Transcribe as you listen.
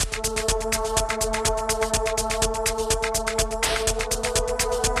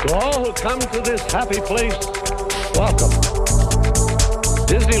come to this happy place, welcome.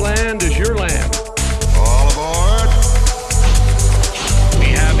 Disneyland is your land. All aboard.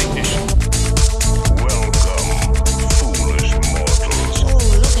 We have ignition. Welcome, foolish mortals. Oh,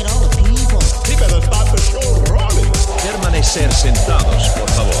 look at all the people. He better start the show rolling. Permanecer sentados, por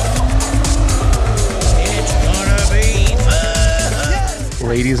favor. It's gonna be fun.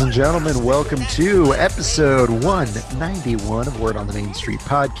 Ladies and gentlemen, welcome to episode 191 of Word on the Main Street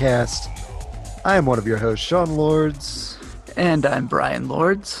podcast. I am one of your hosts, Sean Lords. And I'm Brian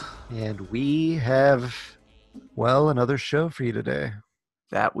Lords. And we have, well, another show for you today.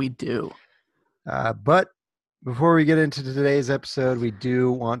 That we do. But before we get into today's episode, we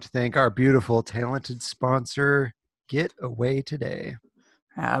do want to thank our beautiful, talented sponsor, Get Away Today.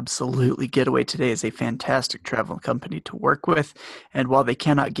 Absolutely. Getaway Today is a fantastic travel company to work with. And while they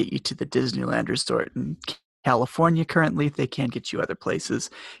cannot get you to the Disneyland Resort in California currently, they can get you other places,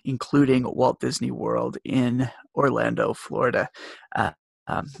 including Walt Disney World in Orlando, Florida,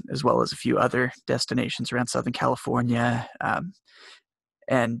 as well as a few other destinations around Southern California,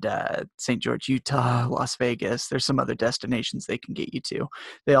 and St. George, Utah, Las Vegas. There's some other destinations they can get you to.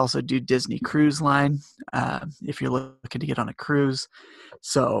 They also do Disney Cruise Line if you're looking to get on a cruise.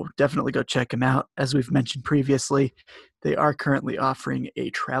 So definitely go check them out. As we've mentioned previously, they are currently offering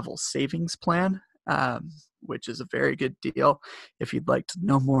a travel savings plan, which is a very good deal. If you'd like to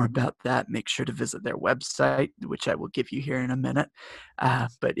know more about that, make sure to visit their website, which I will give you here in a minute.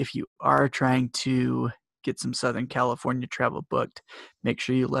 But if you are trying to get some Southern California travel booked, make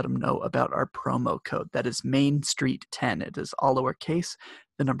sure you let them know about our promo code. That is Main Street 10. It is all lowercase,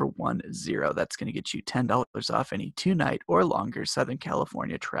 the number 10. That's going to get you $10 off any 2-night or longer Southern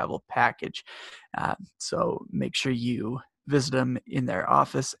California travel package. So make sure you visit them in their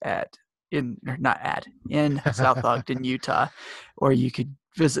office in South Ogden, Utah, or you could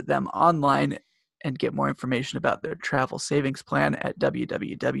visit them online and get more information about their travel savings plan at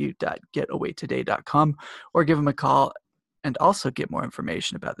www.getawaytoday.com, or give them a call and also get more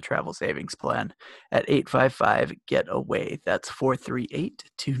information about the travel savings plan at 855-GET-AWAY. That's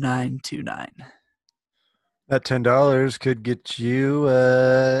 438-2929. That $10 could get you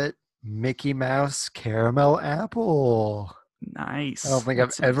a Mickey Mouse caramel apple. Nice. I don't think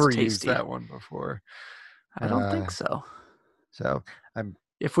I've ever used that one before. I don't think so. So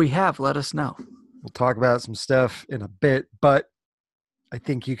if we have, let us know. We'll talk about some stuff in a bit, but I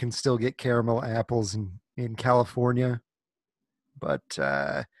think you can still get caramel apples in California. But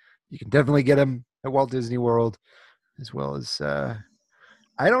you can definitely get them at Walt Disney World, as well as I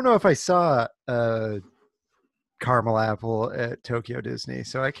don't know if I saw a caramel apple at Tokyo Disney,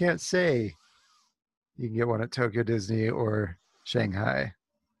 so I can't say you can get one at Tokyo Disney or Shanghai.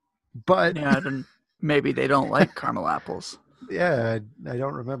 But yeah, maybe they don't like caramel apples. Yeah, I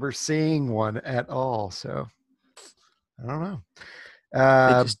don't remember seeing one at all, so I don't know.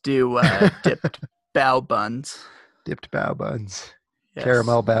 They just do dipped bao buns. Dipped bao buns. Yes.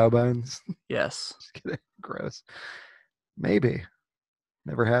 Caramel bao buns. Yes. Just kidding. Gross. Maybe.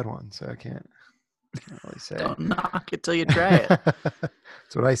 Never had one, so I can't really say. Don't knock it till you try it.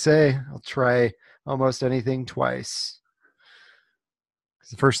 That's what I say. I'll try almost anything twice. Because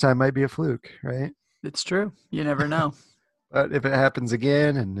the first time might be a fluke, right? It's true. You never know. But if it happens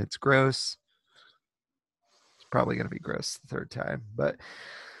again and it's gross, it's probably going to be gross the third time. But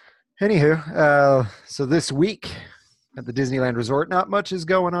anywho, so this week at the Disneyland Resort, not much is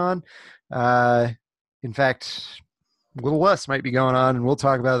going on. In fact, a little less might be going on, and we'll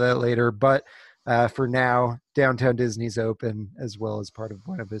talk about that later. But for now, Downtown Disney's open, as well as part of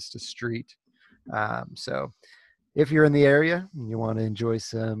Buena Vista Street. So if you're in the area and you want to enjoy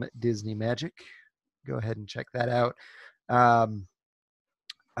some Disney magic, go ahead and check that out. I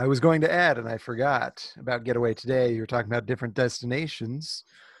was going to add, and I forgot about Getaway Today. You were talking about different destinations.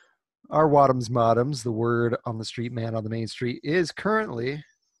 Our Wadums Modums, the word on the street man on the main street, is currently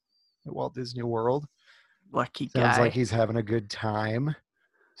at Walt Disney World. Lucky guy. Sounds like he's having a good time.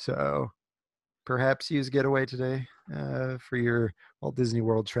 So perhaps use Getaway Today for your Walt Disney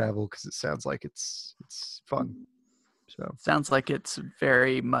World travel, because it sounds like it's fun. So sounds like it's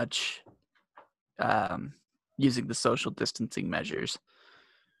very much using the social distancing measures.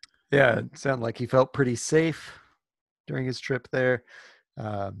 Yeah, it sounded like he felt pretty safe during his trip there.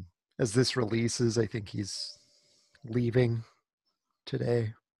 As this releases, I think he's leaving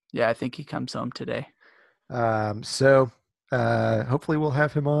today. Yeah, I think he comes home today. So hopefully we'll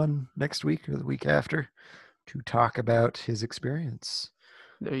have him on next week or the week after to talk about his experience.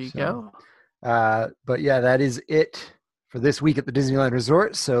 There you go. But yeah, that is it for this week at the Disneyland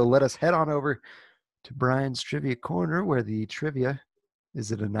Resort. So let us head on over to Brian's Trivia Corner, where the trivia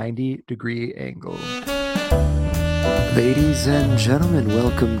Is it a 90-degree angle? Ladies and gentlemen,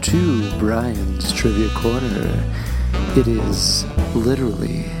 welcome to Brian's Trivia Corner. It is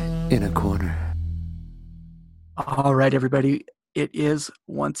literally in a corner. All right, everybody. It is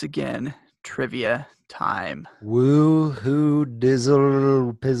once again trivia time. Woo-hoo,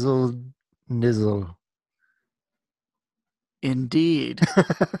 dizzle, pizzle, nizzle. Indeed.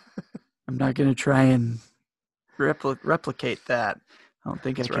 I'm not going to try and replicate that. I don't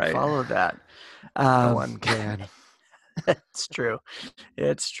think I That's can right. follow that. No one can. It's true.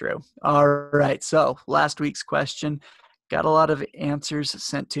 It's true. All right. So last week's question, got a lot of answers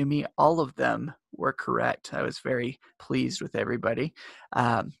sent to me. All of them were correct. I was very pleased with everybody.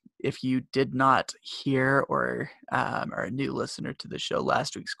 If you did not hear or are a new listener to the show,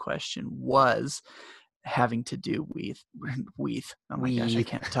 last week's question was having to do with oh my gosh, I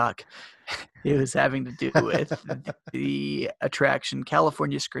can't talk. It was having to do with the attraction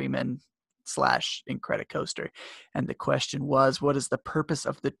California Screamin' / Incredicoaster. And the question was, what is the purpose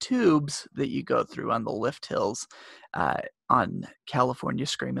of the tubes that you go through on the lift hills on California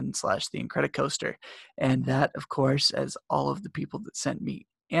Screamin' / the Incredicoaster? And that, of course, as all of the people that sent me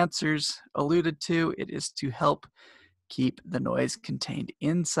answers alluded to, it is to help keep the noise contained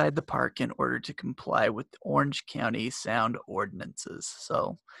inside the park in order to comply with the Orange County sound ordinances.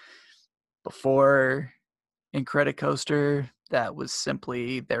 So before Incredicoaster, that was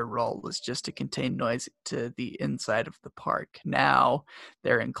simply their role was just to contain noise to the inside of the park. Now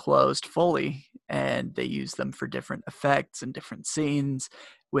they're enclosed fully and they use them for different effects and different scenes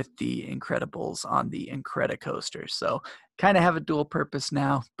with the Incredibles on the Incredicoaster. So kind of have a dual purpose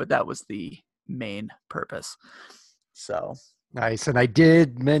now, but that was the main purpose. So Nice. And I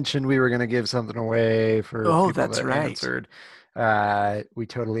did mention we were going to give something away for people that's that right. answered. We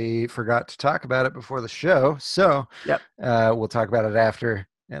totally forgot to talk about it before the show. So Yep. We'll talk about it after.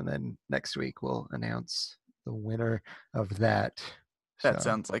 And then next week we'll announce the winner of that. That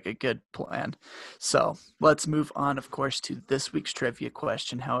sounds like a good plan. So let's move on, of course, to this week's trivia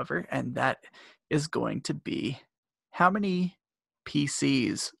question, however, and that is going to be, how many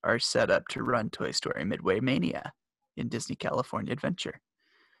PCs are set up to run Toy Story Midway Mania in Disney California Adventure?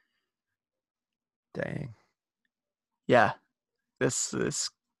 Dang. Yeah, this is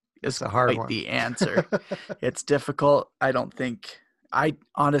a hard quite one. the answer. It's difficult. I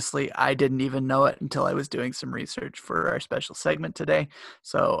didn't even know it until I was doing some research for our special segment today.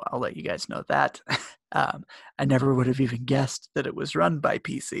 So I'll let you guys know that. I never would have even guessed that it was run by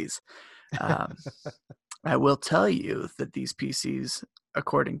PCs. I will tell you that these PCs,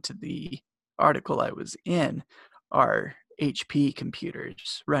 according to the article I was in, are HP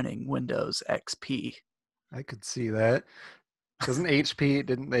computers running Windows XP. I could see that. Doesn't HP,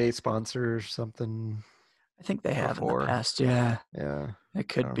 didn't they sponsor something? I think they have before? in the past, yeah. Yeah. It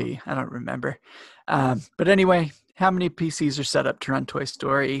could be. I don't remember. But anyway, how many PCs are set up to run Toy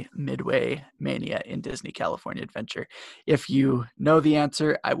Story Midway Mania in Disney California Adventure? If you know the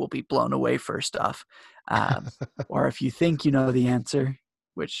answer, I will be blown away first off. Or if you think you know the answer,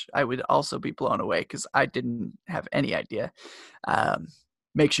 which I would also be blown away because I didn't have any idea,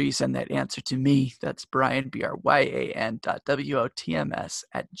 make sure you send that answer to me. That's Brian,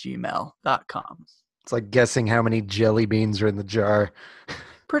 BRYAN.WOTMS@gmail.com. It's like guessing how many jelly beans are in the jar.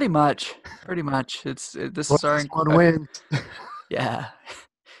 Pretty much. This is our one wins. Yeah.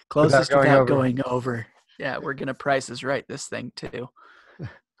 Closest going without over. going over. Yeah, we're going to Price is Right this thing too.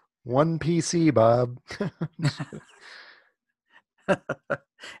 One PC, Bob.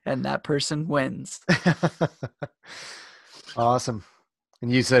 And that person wins. Awesome.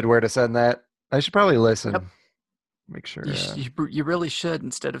 And you said where to send that? I should probably listen. Yep. Make sure. You really should,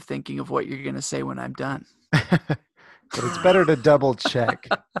 instead of thinking of what you're going to say when I'm done. But it's better to double check.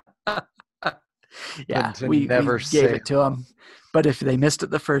 Yeah, to we never gave say it to them. But if they missed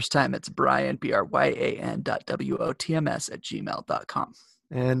it the first time, it's Brian, BRYAN.WOTMS@gmail.com.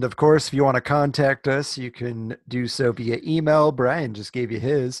 And of course, if you want to contact us, you can do so via email. Brian just gave you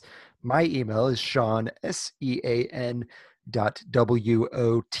his. My email is Sean,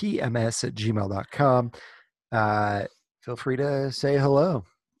 SEAN.WOTMS@gmail.com. Feel free to say hello.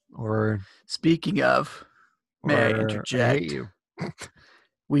 Or Speaking of, may I interject? I hate you.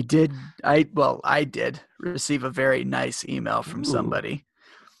 I did receive a very nice email from somebody.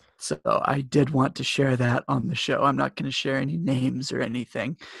 So I did want to share that on the show. I'm not going to share any names or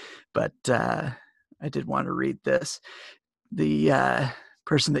anything, but I did want to read this. The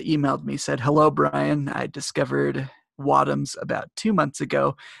person that emailed me said, "Hello, Brian. I discovered Wadhams about 2 months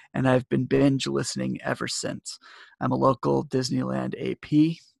ago, and I've been binge listening ever since. I'm a local Disneyland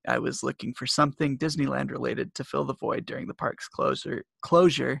AP I was looking for something Disneyland related to fill the void during the park's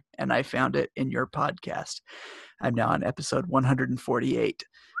closure, and I found it in your podcast. I'm now on episode 148.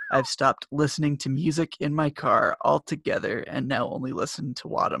 I've stopped listening to music in my car altogether and now only listen to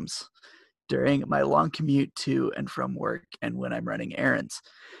Wadhams during my long commute to and from work and when I'm running errands.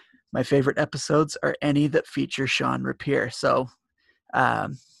 My favorite episodes are any that feature Sean Rapier. So I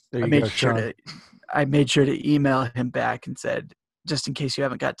made sure to email him back and said, just in case you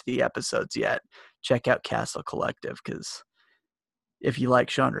haven't got to the episodes yet, check out Castle Collective, because if you like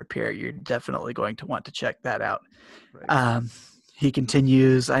Sean Rapier, you're definitely going to want to check that out. Right. He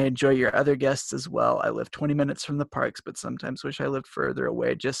continues, I enjoy your other guests as well. I live 20 minutes from the parks, but sometimes wish I lived further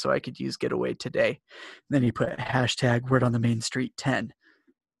away just so I could use Getaway today. And then he put hashtag word on the main street 10.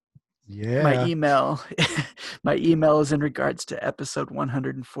 Yeah. My email is in regards to episode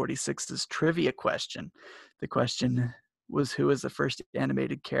 146's trivia question. The question was, who is the first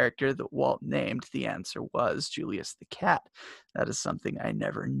animated character that Walt named? The answer was Julius the cat. That is something I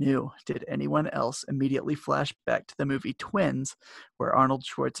never knew. Did anyone else immediately flash back to the movie Twins, where Arnold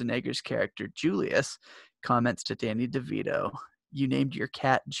Schwarzenegger's character Julius comments to Danny DeVito, "You named your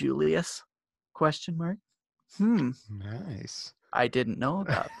cat Julius?" ? Nice. I didn't know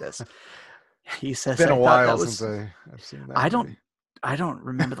about this. He says, It's been a while since since I've seen that movie. I don't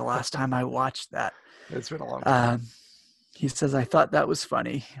remember the last time I watched that. It's been a long time. He says, I thought that was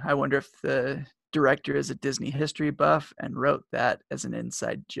funny. I wonder if the director is a Disney history buff and wrote that as an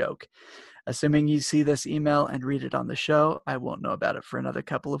inside joke. Assuming you see this email and read it on the show, I won't know about it for another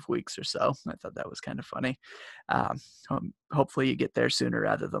couple of weeks or so. I thought that was kind of funny. Hopefully you get there sooner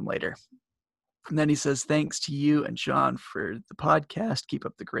rather than later. And then he says, thanks to you and Sean for the podcast. Keep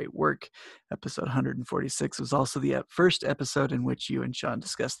up the great work. Episode 146 was also the first episode in which you and Sean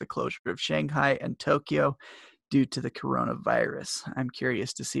discussed the closure of Shanghai and Tokyo due to the coronavirus. I'm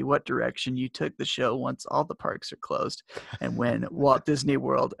curious to see what direction you took the show once all the parks are closed and when Walt Disney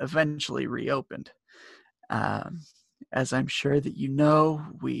World eventually reopened. As I'm sure that you know,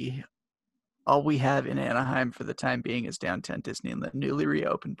 all we have in Anaheim for the time being is Downtown Disney and the newly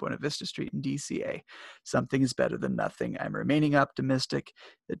reopened Buena Vista Street in DCA. Something is better than nothing. I'm remaining optimistic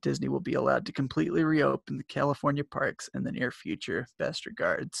that Disney will be allowed to completely reopen the California parks in the near future. Best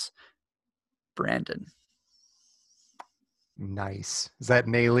regards, Brandon. Nice. Is that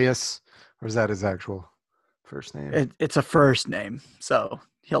an alias, or is that his actual first name? It's a first name, so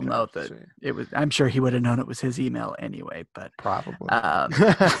he'll know that it was. I'm sure he would have known it was his email anyway, but probably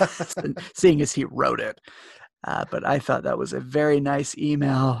seeing as he wrote it. But I thought that was a very nice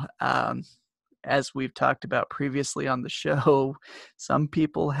email. As we've talked about previously on the show, some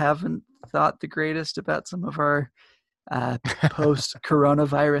people haven't thought the greatest about some of our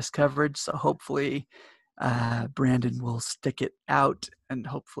post-coronavirus coverage, so hopefully Brandon will stick it out, and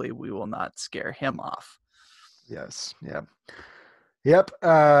hopefully we will not scare him off. Yes. Yep.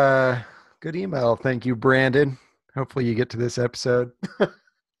 Good email. Thank you, Brandon. Hopefully you get to this episode.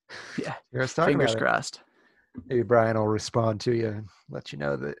 Yeah. Fingers crossed. Maybe Brian will respond to you and let you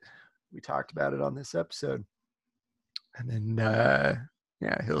know that we talked about it on this episode. And then,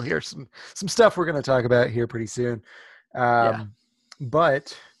 he'll hear some stuff we're going to talk about here pretty soon.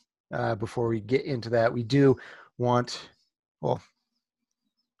 But before we get into that, we do want,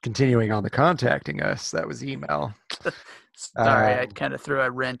 continuing on the contacting us, that was email. Sorry, I kind of threw a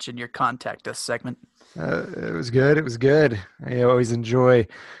wrench in your contact us segment. It was good. I always enjoy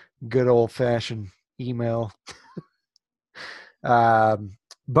good old-fashioned email.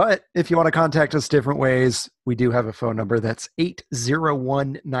 But if you want to contact us different ways, we do have a phone number. That's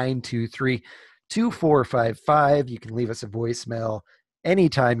 801-923-2455. You can leave us a voicemail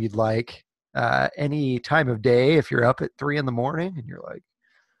anytime you'd like, any time of day. If you're up at 3 a.m. and you're like,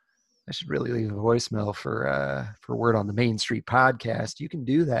 I should really leave a voicemail for Word on the Main Street podcast, you can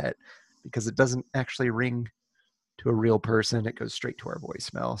do that because it doesn't actually ring to a real person. It goes straight to our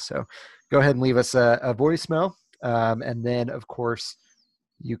voicemail. So go ahead and leave us a voicemail. And then, of course,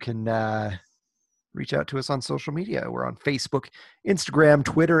 you can reach out to us on social media. We're on Facebook, Instagram,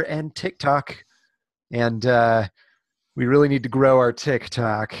 Twitter, and TikTok. And we really need to grow our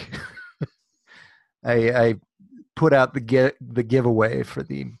TikTok. I put out the giveaway for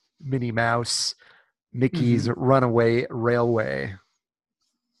the Minnie Mouse Mickey's Runaway Railway.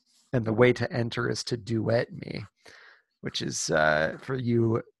 And the way to enter is to duet me, which is for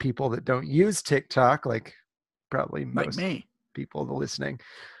you people that don't use TikTok, like probably most people listening.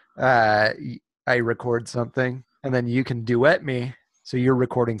 I record something and then you can duet me. So you're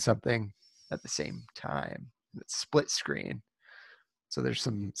recording something at the same time. It's split screen. So there's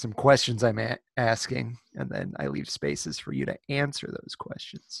some questions I'm asking, and then I leave spaces for you to answer those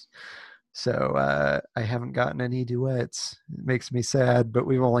questions. So I haven't gotten any duets. It makes me sad, but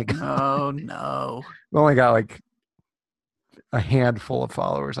we've only got No. we've only got like a handful of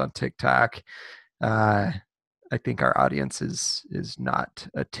followers on TikTok. I think our audience is not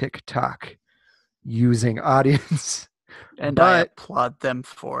a TikTok using audience. And I But applaud them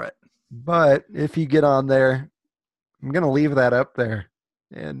for it. But if you get on there, I'm going to leave that up there.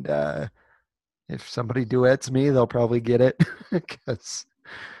 And if somebody duets me, they'll probably get it because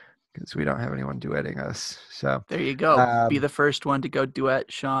we don't have anyone duetting us. So There you go. Be Um, the first one to go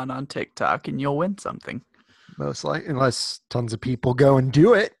duet Sean on TikTok and you'll win something. most likely, unless tons of people go and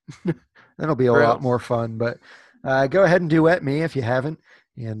do it, then it'll be a True. lot more fun. But go ahead and duet me if you haven't,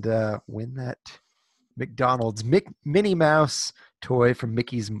 and win that McDonald's Minnie Mouse toy from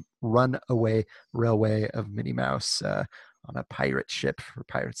Mickey's Runaway Railway of Minnie Mouse on a pirate ship for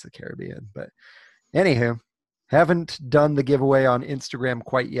Pirates of the Caribbean. But anywho, haven't done the giveaway on Instagram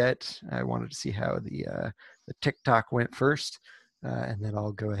quite yet. I wanted to see how the TikTok went first, and then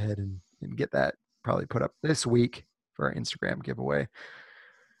I'll go ahead and get that probably put up this week for our Instagram giveaway.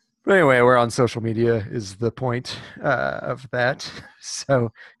 But anyway, we're on social media is the point of that.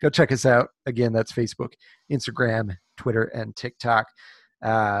 So go check us out. Again, that's Facebook, Instagram, Twitter, and TikTok.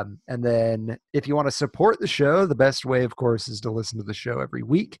 And then if you want to support the show, the best way, of course, is to listen to the show every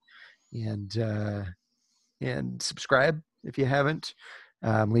week and subscribe if you haven't.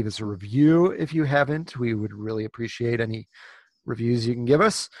 Leave us a review if you haven't. We would really appreciate any reviews you can give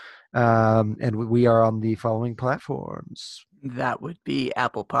us. And we are on the following platforms. That would be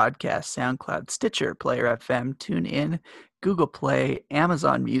Apple Podcasts, SoundCloud, Stitcher, Player FM, TuneIn, Google Play,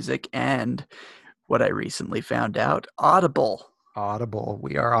 Amazon Music, and what I recently found out, Audible. Audible.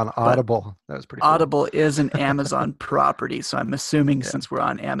 We are on Audible. That was pretty cool. Audible is an Amazon property, so I'm assuming since we're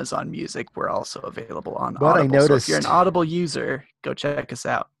on Amazon Music, we're also available on But I Audible. So if noticed- you're an Audible user, go check us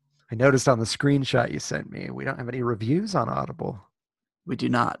out. I noticed on the screenshot you sent me, we don't have any reviews on Audible. We do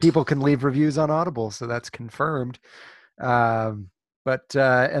not. People can leave reviews on Audible, so that's confirmed. And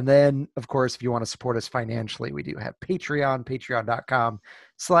then, of course, if you want to support us financially, we do have Patreon,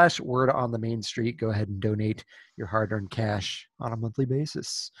 patreon.com/word on the main street. Go ahead and donate your hard-earned cash on a monthly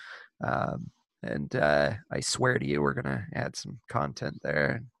basis. And I swear to you, we're going to add some content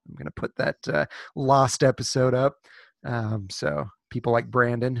there. I'm going to put that lost episode up. So people like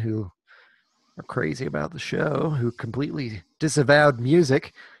Brandon, who are crazy about the show, who completely disavowed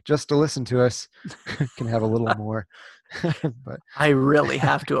music just to listen to us, can have a little more. But I really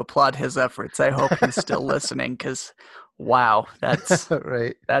have to applaud his efforts. I hope he's still listening because, wow, that's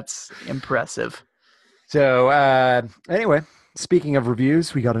right. that's impressive. So anyway, speaking of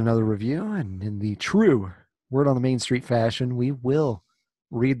reviews, we got another review, and in the true Word on the Main Street fashion, we will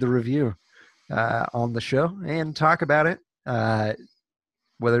read the review on the show and talk about it,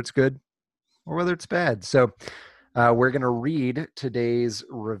 whether it's good or whether it's bad. So we're going to read today's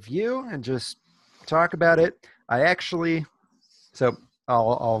review and just talk about it. I'll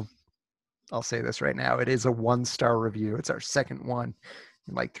say this right now. It is a 1-star review. It's our second one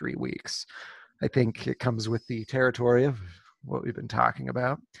in like 3 weeks. I think it comes with the territory of what we've been talking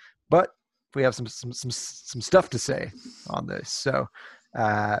about, but we have some stuff to say on this. So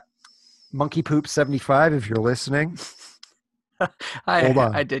Monkey Poop 75, if you're listening, hold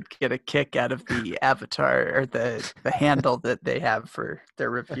on. I did get a kick out of the avatar or the handle that they have for their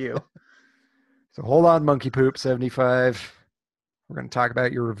review. So hold on, Monkey Poop 75. We're going to talk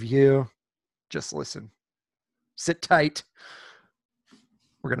about your review. Just listen. Sit tight.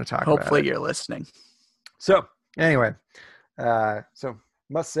 We're going to talk Hopefully about it. you're listening. So anyway, so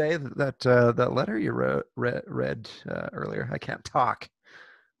must say that letter you read earlier, I can't talk.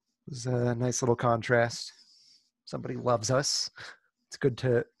 It was a nice little contrast. Somebody loves us. It's good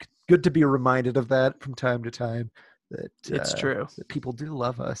to be reminded of that from time to time. That It's true. that people do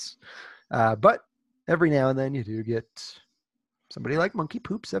love us. But every now and then you do get somebody like Monkey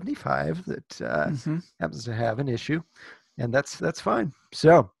Poop 75 that Mhm. happens to have an issue, and that's fine.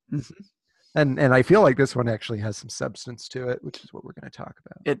 So, Mhm. and I feel like this one actually has some substance to it, which is what we're going to talk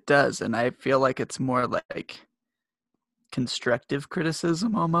about. It does, and I feel like it's more like constructive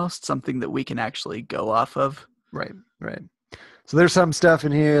criticism almost, something that we can actually go off of. Right. So there's some stuff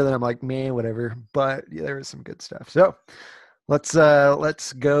in here that I'm like, man, whatever. But yeah, there is some good stuff. So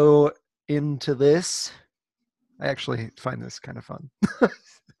let's go into this. I actually find this kind of fun.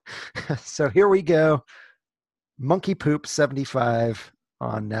 So here we go. Monkey Poop 75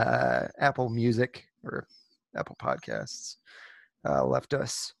 on Apple Music or Apple Podcasts left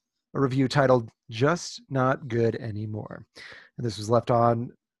us a review titled "Just Not Good Anymore," And this was left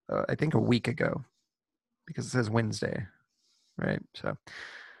on, I think, a week ago because it says Wednesday, right? So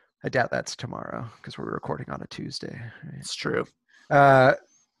I doubt that's tomorrow because we're recording on a Tuesday. Right? It's true.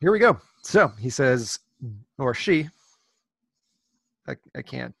 Here we go. So he says, or she, I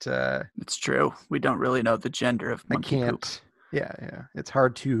can't. It's true. We don't really know the gender of I monkey can't. poop. Yeah. It's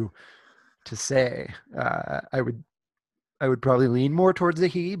hard to say. I would probably lean more towards a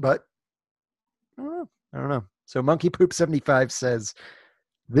he, but I don't know. So Monkey Poop 75 says,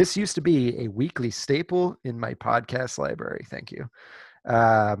 "This used to be a weekly staple in my podcast library. Thank you."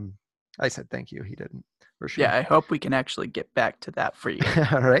 I said thank you. He didn't. Or she. Yeah, I hope we can actually get back to that for you.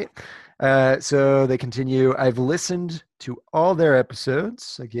 All right. So they continue. I've listened to all their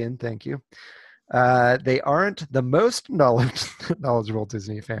episodes. Again, thank you. They aren't the most knowledgeable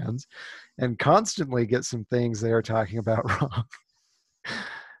Disney fans and constantly get some things they are talking about wrong.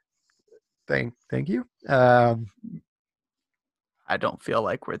 Thank you. I don't feel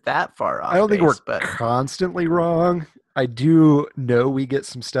like we're that far off. I don't think we're but constantly wrong. I do know we get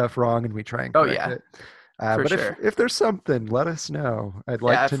some stuff wrong and we try and correct it. For But sure. if there's something, let us know. I'd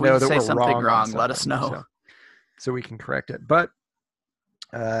like to if we know that say we're something wrong. on wrong, let us something, know. so we can correct it. But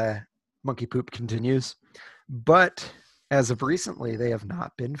Monkey Poop continues. But as of recently, they have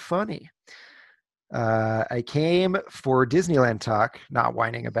not been funny. I came for Disneyland talk, not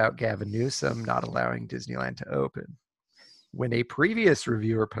whining about Gavin Newsom not allowing Disneyland to open. When a previous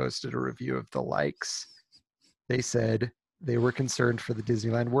reviewer posted a review of the likes, they said they were concerned for the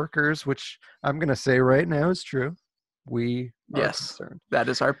Disneyland workers, which I'm going to say right now is true. We are concerned. That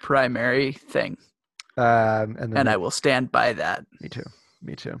is our primary thing. And I will stand by that.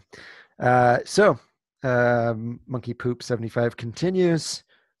 Me too. So Monkey Poop 75 continues,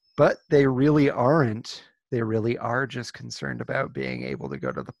 but they really aren't. They really are just concerned about being able to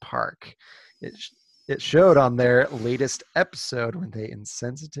go to the park. It showed on their latest episode when they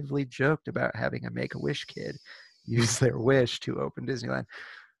insensitively joked about having a Make-A-Wish kid use their wish to open Disneyland.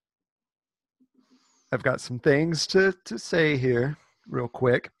 I've got some things to say here real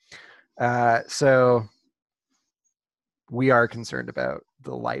quick. So we are concerned about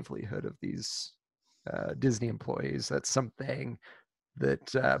the livelihood of these Disney employees. That's something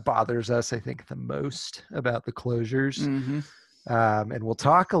that bothers us, I think, the most about the closures. Mm-hmm. And we'll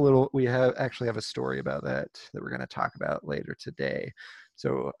talk a little. We actually have a story about that we're going to talk about later today.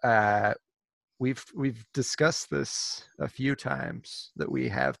 So we've discussed this a few times that we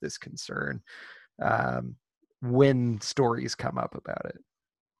have this concern when stories come up about it,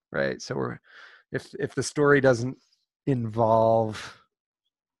 right? So if the story doesn't involve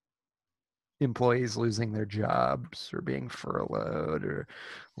employees losing their jobs or being furloughed or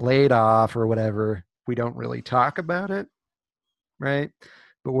laid off or whatever, we don't really talk about it, right?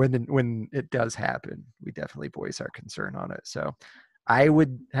 But when it does happen, we definitely voice our concern on it. So I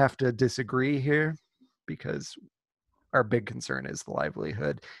would have to disagree here because our big concern is the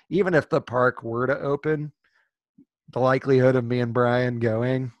livelihood. Even if the park were to open, the likelihood of me and Brian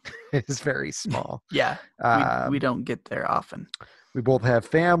going is very small. Yeah, we don't get there often. We both have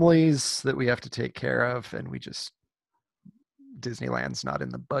families that we have to take care of, and Disneyland's not in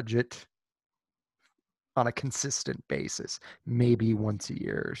the budget on a consistent basis, maybe once a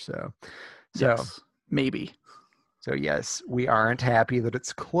year or so. Yes, maybe. So yes, we aren't happy that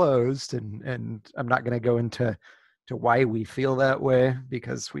it's closed, and I'm not going to go into why we feel that way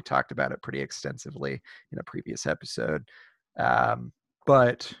because we talked about it pretty extensively in a previous episode.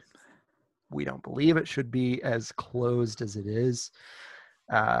 But we don't believe it should be as closed as it is,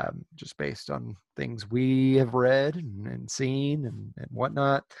 just based on things we have read and seen and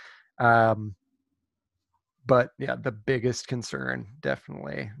whatnot. But yeah, the biggest concern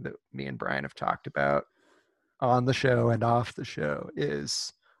definitely that me and Brian have talked about on the show and off the show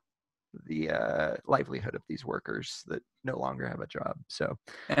is the livelihood of these workers that no longer have a job. So,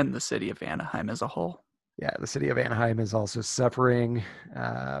 and the city of Anaheim as a whole. Yeah, the city of Anaheim is also suffering.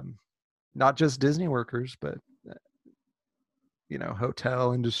 Not just Disney workers, but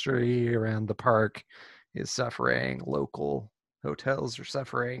hotel industry around the park is suffering. Local hotels are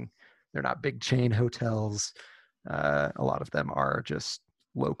suffering. They're not big chain hotels. A lot of them are just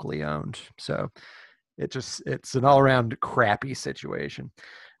locally owned. So it's an all-around crappy situation.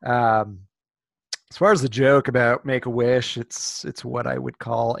 As far as the joke about Make-A-Wish, it's what I would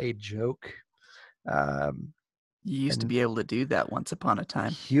call a joke. You used to be able to do that once upon a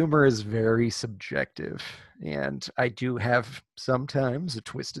time. Humor is very subjective, and I do have sometimes a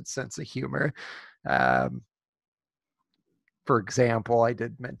twisted sense of humor. For example, I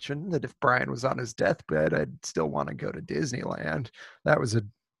did mention that if Brian was on his deathbed, I'd still want to go to Disneyland. That was a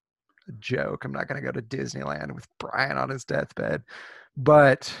a joke. I'm not going to go to Disneyland with Brian on his deathbed,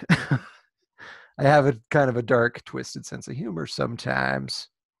 but I have a kind of a dark, twisted sense of humor sometimes.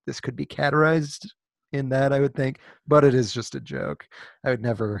 This could be categorized in that, I would think, but it is just a joke. I would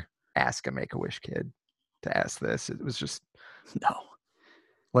never ask a Make-A-Wish kid to ask this. It was just, No.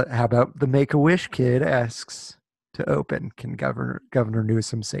 how about the Make-A-Wish kid asks to open? Can Governor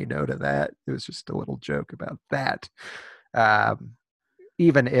Newsom say no to that? It was just a little joke about that.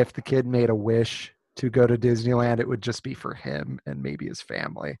 Even if the kid made a wish to go to Disneyland, it would just be for him and maybe his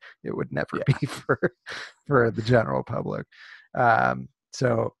family. It would never be for the general public.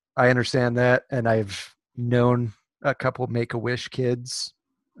 So I understand that, and I've known a couple Make-A-Wish kids,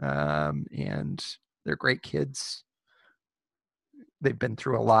 and they're great kids. They've been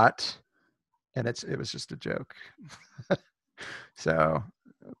through a lot, and it was just a joke. So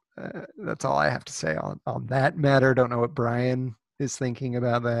that's all I have to say on that matter. Don't know what Brian is thinking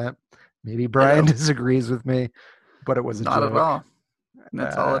about that. Maybe Brian disagrees with me, but it was a Not joke. at all.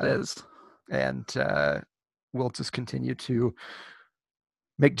 That's all it is. And we'll just continue to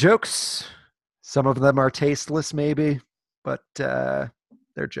make jokes. Some of them are tasteless, maybe, but they're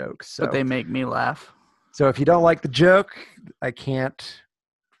jokes. So. But they make me laugh. So if you don't like the joke, I can't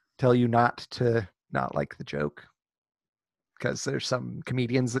tell you not to not like the joke, because there's some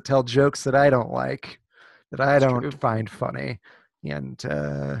comedians that tell jokes that I don't like, that I don't find funny, and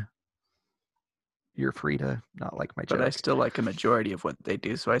you're free to not like my joke. But I still like a majority of what they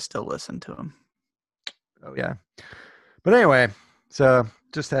do, so I still listen to them. Oh yeah. But anyway, so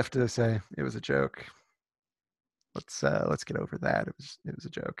just have to say it was a joke. Let's get over that. It was a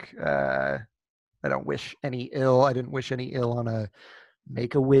joke. I don't wish any ill. I didn't wish any ill on a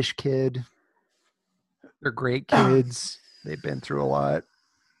Make-A-Wish kid. They're great kids. They've been through a lot.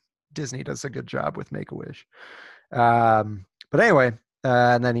 Disney does a good job with Make-A-Wish. But anyway,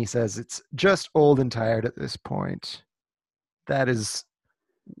 and then he says it's just old and tired at this point. That is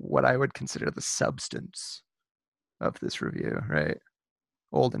what I would consider the substance of this review, right?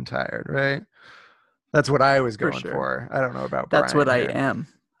 Old and tired, right? That's what I was going for. I don't know about That's Brian what here. I am.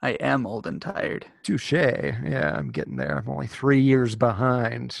 I am old and tired. Touche. Yeah, I'm getting there. I'm only 3 years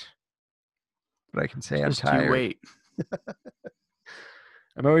behind. But I can say Just I'm tired. you wait.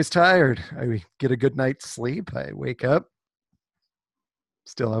 I'm always tired. I get a good night's sleep. I wake up.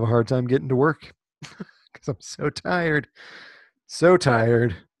 Still have a hard time getting to work because I'm so tired. So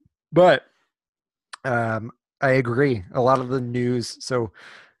tired. But I agree. A lot of the news. So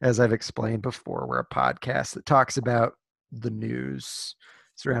as I've explained before, we're a podcast that talks about the news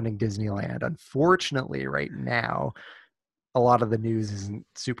surrounding Disneyland. Unfortunately, right now, a lot of the news isn't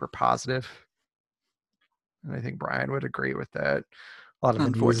super positive. And I think Brian would agree with that. A lot of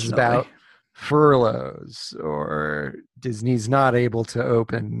the news is about furloughs, or Disney's not able to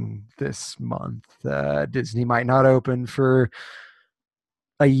open this month. Disney might not open for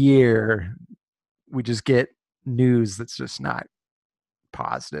a year. We just get news that's just not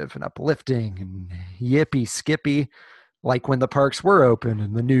positive and uplifting and yippee skippy, like when the parks were open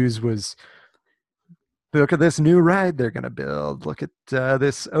and the news was, look at this new ride they're going to build, look at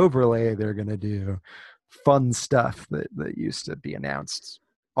this overlay they're going to do. Fun stuff that used to be announced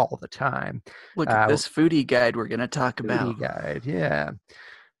all the time. Look at this foodie guide we're going to talk about. Foodie guide, yeah.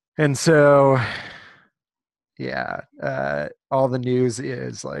 And so, yeah, all the news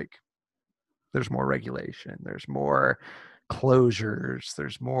is like, there's more regulation, there's more closures,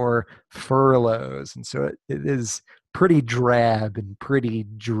 there's more furloughs, and so it is pretty drab and pretty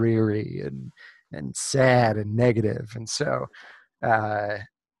dreary and sad and negative. And so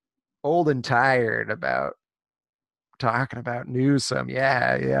old and tired about talking about Newsom.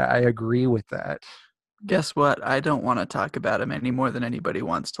 Yeah, I agree with that. Guess what? I don't want to talk about him any more than anybody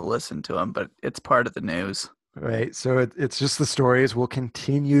wants to listen to him, but it's part of the news. Right. So it's just the stories. We'll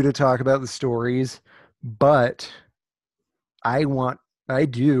continue to talk about the stories, but I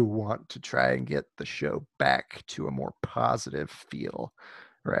do want to try and get the show back to a more positive feel,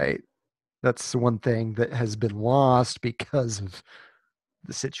 right? That's the one thing that has been lost because of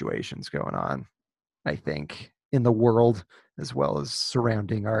the situations going on, I think, in the world, as well as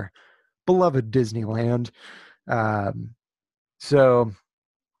surrounding our beloved Disneyland. So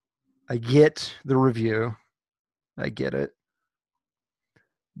I get the review. I get it.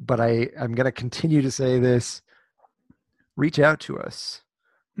 But I'm going to continue to say this. Reach out to us.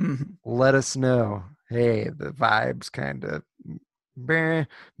 Mm-hmm. Let us know. Hey, the vibe's kind of,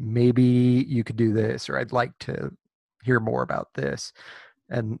 maybe you could do this, or I'd like to hear more about this.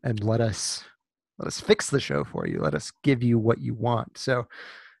 And let us fix the show for you. Let us give you what you want. So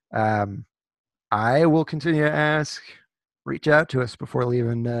I will continue to ask. reach out to us before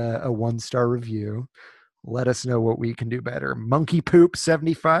leaving a 1-star review. Let us know what we can do better. Monkey Poop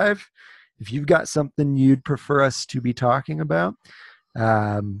 75. If you've got something you'd prefer us to be talking about,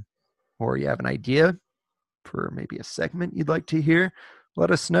 or you have an idea for maybe a segment you'd like to hear, let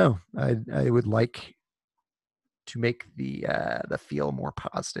us know. I would like to make the feel more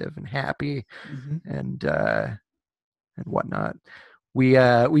positive and happy and whatnot.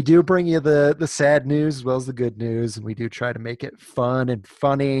 We do bring you the sad news as well as the good news, and we do try to make it fun and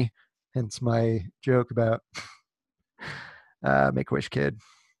funny. Hence my joke about Make-A-Wish Kid.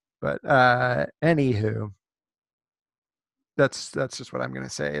 But anywho, that's just what I'm going to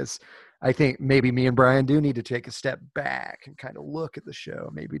say is I think maybe me and Brian do need to take a step back and kind of look at the show.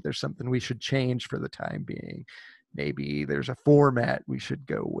 Maybe there's something we should change for the time being. Maybe there's a format we should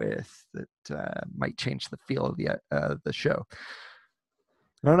go with that might change the feel of the show.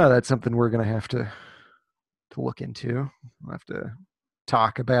 I don't know. That's something we're going to have to look into. We'll have to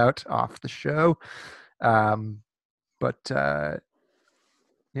talk about off the show. But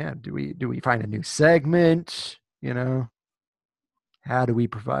yeah, do we find a new segment? You know, how do we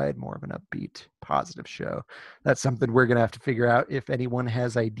provide more of an upbeat, positive show? That's something we're going to have to figure out. If anyone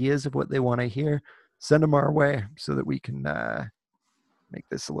has ideas of what they want to hear, send them our way so that we can make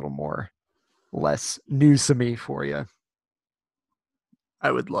this a little less newsome for you.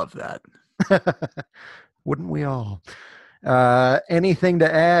 I would love that. Wouldn't we all? Anything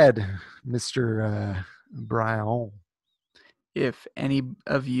to add, Mr. Brian? If any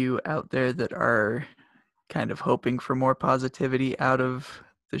of you out there that are kind of hoping for more positivity out of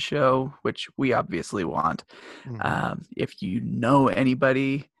the show, which we obviously want, if you know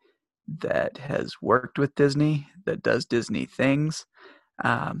anybody that has worked with Disney, that does Disney things,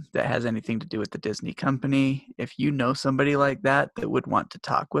 that has anything to do with the Disney company, if you know somebody like that would want to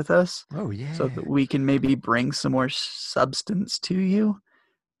talk with us, so that we can maybe bring some more substance to you.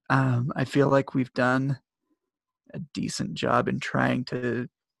 I feel like we've done a decent job in trying to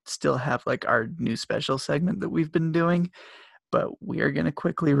still have like our new special segment that we've been doing, but we are going to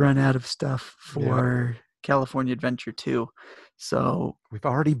quickly run out of stuff for California Adventure 2. So we've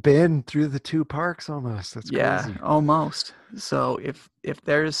already been through the 2 parks almost. That's crazy. Almost. So if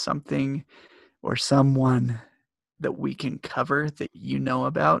there's something or someone that we can cover that you know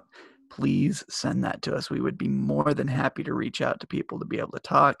about, please send that to us. We would be more than happy to reach out to people to be able to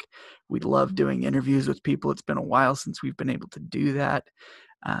talk. We love doing interviews with people. It's been a while since we've been able to do that.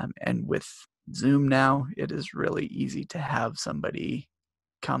 And with Zoom now, it is really easy to have somebody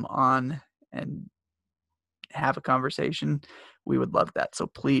come on and have a conversation. We would love that. So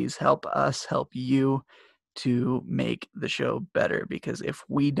please help us help you to make the show better, because if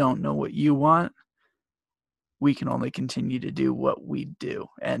we don't know what you want, we can only continue to do what we do.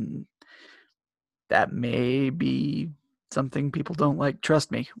 And that may be something people don't like.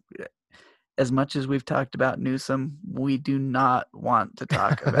 Trust me, as much as we've talked about Newsom, we do not want to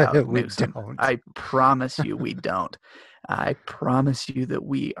talk about Newsom. Don't. I promise you we don't. I promise you that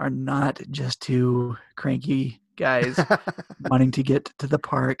we are not just 2 cranky guys wanting to get to the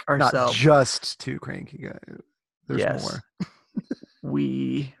park ourselves. Not just 2 cranky guys. There's more.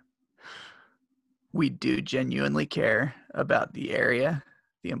 We do genuinely care about the area,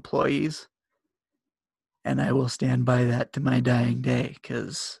 the employees, and I will stand by that to my dying day,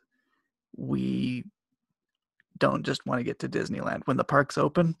 because we don't just want to get to Disneyland. When the park's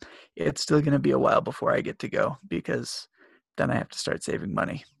open, it's still going to be a while before I get to go, because then I have to start saving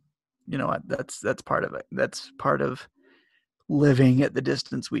money. You know what? That's part of it. That's part of living at the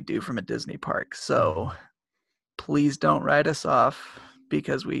distance we do from a Disney park. So please don't write us off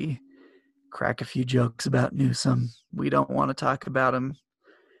because we crack a few jokes about Newsom. We don't want to talk about him.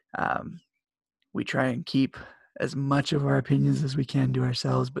 We try and keep as much of our opinions as we can to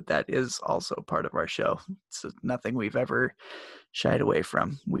ourselves, but that is also part of our show. It's nothing we've ever shied away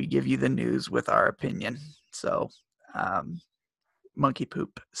from. We give you the news with our opinion. So, Monkey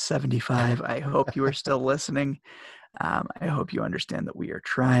Poop 75, I hope you are still listening. I hope you understand that we are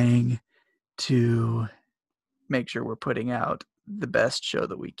trying to make sure we're putting out the best show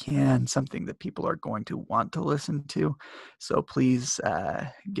that we can, something that people are going to want to listen to. So please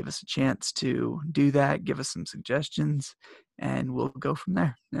give us a chance to do that. Give us some suggestions, and we'll go from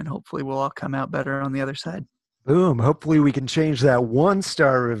there. And hopefully we'll all come out better on the other side. Boom. Hopefully we can change that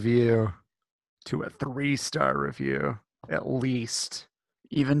 1-star review to a 3-star review, at least.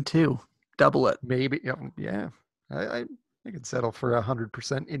 Even 2. Double it. Maybe. Yeah. I could settle for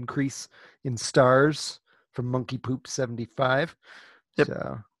 100% increase in stars from Monkey Poop 75. Yep.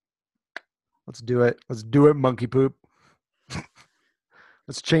 So let's do it. Let's do it, Monkey Poop.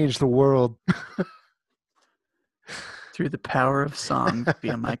 Let's change the world. Through the Power of Song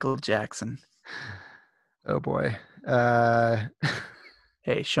via Michael Jackson. Oh boy.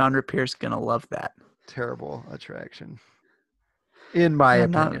 Hey, Sean Rapier's going to love that. Terrible attraction. In my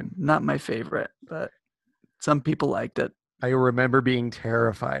opinion. Not my favorite, but some people liked it. I remember being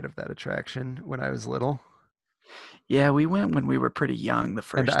terrified of that attraction when I was little. Yeah, we went when we were pretty young the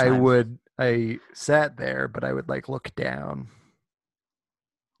first And time. I sat there, but I would like look down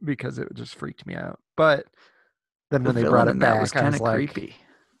because it just freaked me out. But then The when they villain brought in it that back, was I kind was of like, creepy.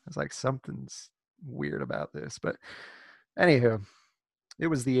 something's weird about this. But anywho, it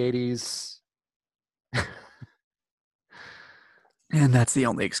was the 80s. And that's the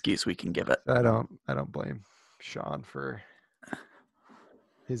only excuse we can give it. I don't blame Sean for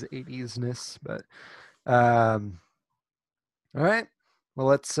his 80s-ness, but all right. Well,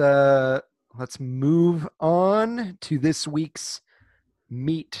 let's move on to this week's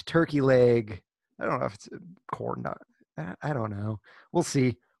meat turkey leg. I don't know if it's a corn dog. I don't know. We'll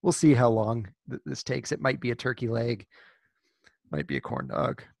see. We'll see how long this takes. It might be a turkey leg, might be a corn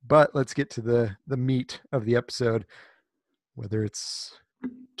dog. But let's get to the meat of the episode, whether it's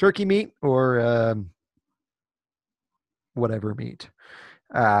turkey meat or whatever meat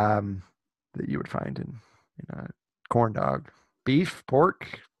that you would find in a corn dog. Beef,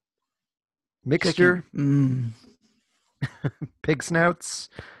 pork, mixture, pig snouts.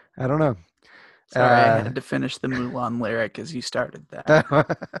 I don't know. Sorry, I had to finish the Mulan lyric as you started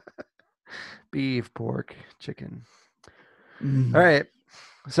that. Beef, pork, chicken. All right.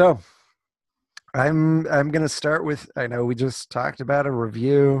 So I'm gonna start with, I know we just talked about a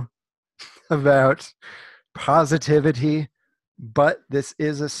review about positivity, but this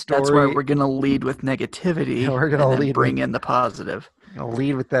is a story. That's why we're gonna lead with negativity. We're gonna and then lead bring with- in the positive. I'll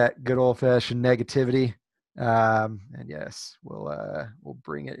lead with that good old fashioned negativity. And yes, we'll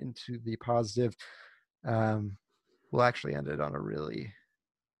bring it into the positive. We'll actually end it on a really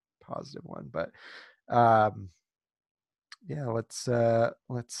positive one, but yeah, let's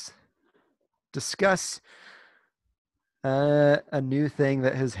discuss a new thing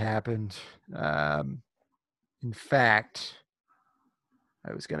that has happened. In fact,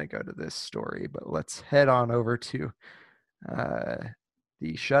 I was going to go to this story, but let's head on over to the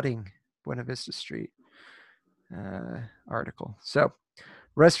shutting Buena Vista Street article. So,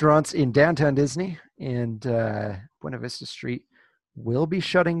 restaurants in downtown Disney and Buena Vista Street will be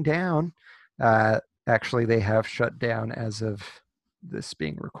shutting down. Actually, they have shut down as of this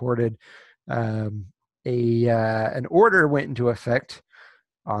being recorded. An order went into effect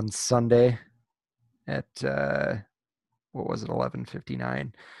on Sunday at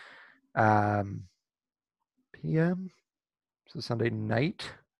 11:59 p.m. So Sunday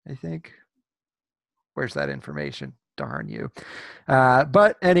night, I think. Where's that information? Darn you.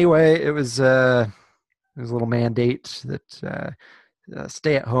 But anyway, it was a little mandate that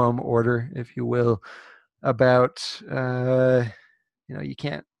stay-at-home order, if you will, about you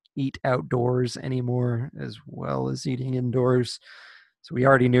can't eat outdoors anymore as well as eating indoors. So we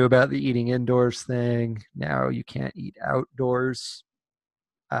already knew about the eating indoors thing. Now you can't eat outdoors.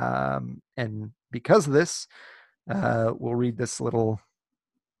 And because of this, we'll read this little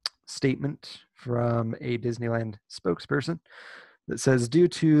statement from a Disneyland spokesperson that says, due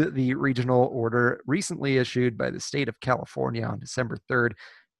to the regional order recently issued by the state of California on December 3rd,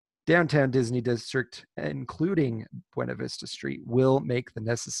 downtown Disney District, including Buena Vista Street, will make the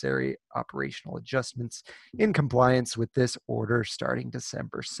necessary operational adjustments in compliance with this order starting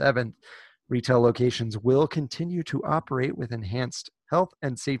December 7th. Retail locations will continue to operate with enhanced health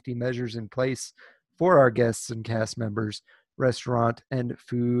and safety measures in place for our guests and cast members. Restaurant and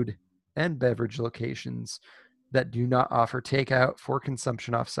food and beverage locations that do not offer takeout for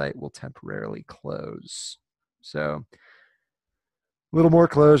consumption offsite will temporarily close. So, a little more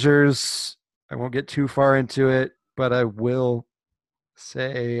closures. I won't get too far into it, but I will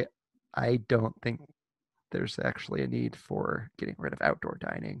say I don't think there's actually a need for getting rid of outdoor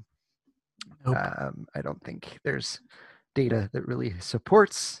dining. Nope. I don't think there's data that really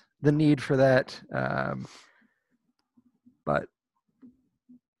supports the need for that. But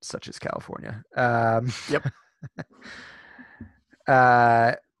such as California. Yep.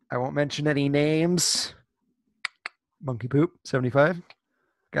 I won't mention any names. Monkey Poop 75,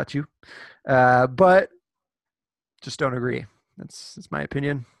 got you. But just don't agree. That's my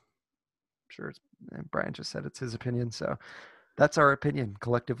opinion. I'm sure Brian just said it's his opinion, so that's our opinion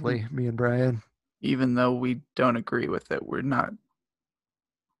collectively, me and Brian. Even though we don't agree with it, we're not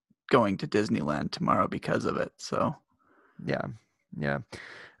going to Disneyland tomorrow because of it. So yeah.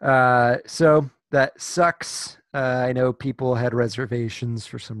 So that sucks. I know people had reservations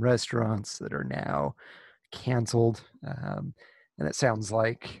for some restaurants that are now canceled. And it sounds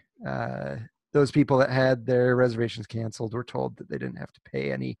like those people that had their reservations canceled were told that they didn't have to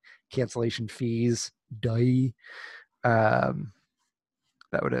pay any cancellation fees. That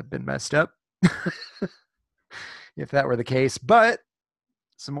would have been messed up if that were the case. But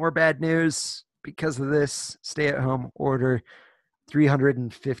some more bad news because of this stay-at-home order.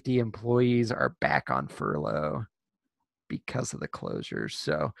 350 employees are back on furlough because of the closures.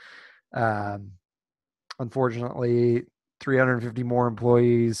 So, unfortunately, 350 more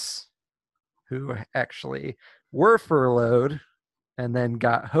employees who actually were furloughed and then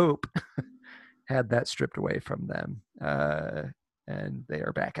got HOPE had that stripped away from them. And they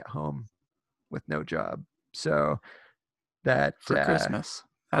are back at home with no job. So that For Christmas.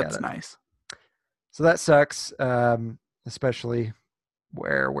 That's nice. So that sucks, especially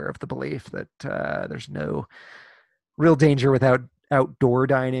we're aware of the belief that there's no real danger without outdoor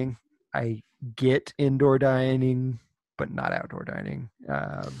dining. I get indoor dining, but not outdoor dining.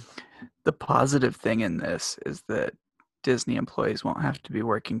 The positive thing in this is that Disney employees won't have to be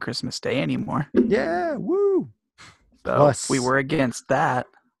working Christmas Day anymore. Yeah, woo! So Plus, we were against that.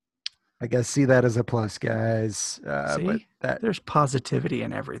 I guess see that as a plus, guys. See? There's positivity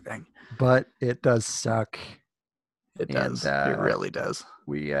in everything. But it does suck. It does. It really does.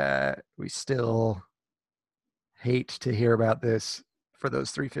 We still hate to hear about this for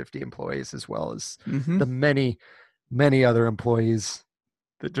those 350 employees, as well as the many, many other employees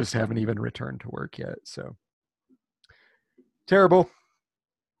that just haven't even returned to work yet. So terrible.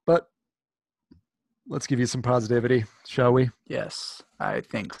 But let's give you some positivity, shall we? Yes, I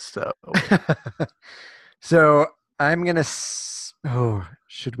think so. So I'm going to...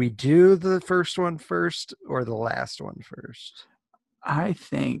 should we do the first one first or the last one first? I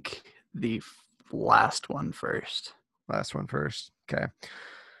think the last one first. Last one first. Okay.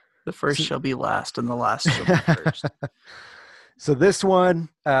 The first shall be last and the last shall be first. So this one,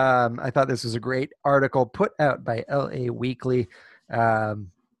 I thought this was a great article put out by LA Weekly.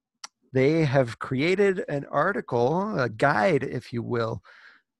 They have created an article, a guide, if you will,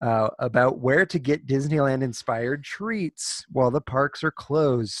 about where to get Disneyland-inspired treats while the parks are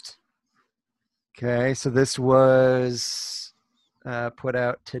closed. Okay, so this was put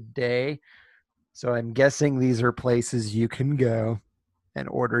out today. So I'm guessing these are places you can go and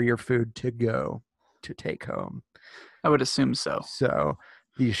order your food to go to take home. I would assume so. So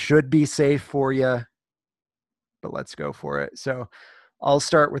these should be safe for you, but let's go for it. So I'll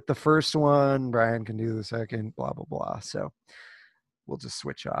start with the first one. Brian can do the second, blah, blah, blah. So we'll just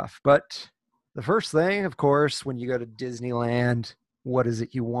switch off. But the first thing, of course, when you go to Disneyland, what is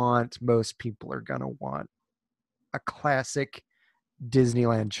it you want? Most people are going to want a classic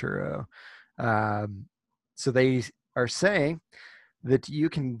Disneyland churro. So they are saying that you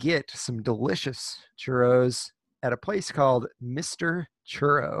can get some delicious churros at a place called Mr.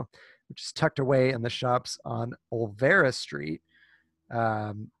 Churro, which is tucked away in the shops on Olvera Street.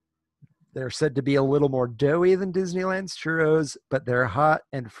 They're said to be a little more doughy than Disneyland's churros, but they're hot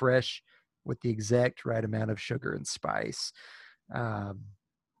and fresh with the exact right amount of sugar and spice.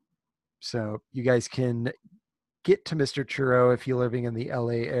 So you guys can get to Mr. Churro if you're living in the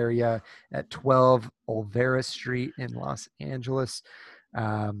LA area at 12 Olvera Street in Los Angeles.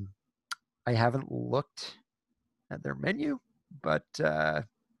 I haven't looked at their menu, but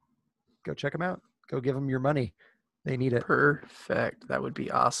go check them out. Go give them your money. They need it. Perfect. That would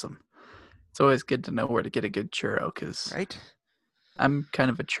be awesome. It's always good to know where to get a good churro because Right? I'm kind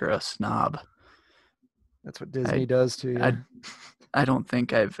of a churro snob. That's what Disney does to you. I don't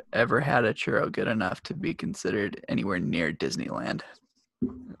think I've ever had a churro good enough to be considered anywhere near Disneyland.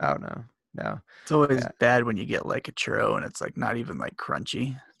 Oh, no. It's always bad when you get like a churro and it's like not even like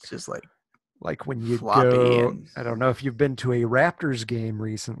crunchy. It's just like when you floppy go, and- I don't know if you've been to a Raptors game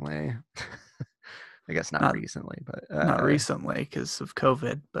recently. I guess not recently, but not recently because of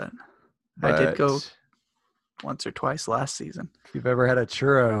COVID, but I did go once or twice last season. If you've ever had a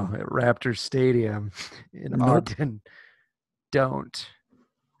churro at Raptors Stadium in Nope. Ogden, don't,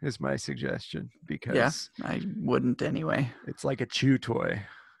 is my suggestion, because I wouldn't anyway. it's like a chew toy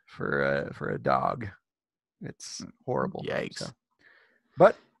for a dog. It's horrible. Yikes. So.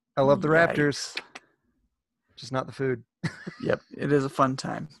 But I love the Yikes. Raptors, just not the food. Yep, it is a fun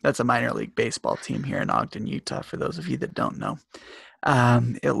time. That's a minor league baseball team here in Ogden, Utah, for those of you that don't know.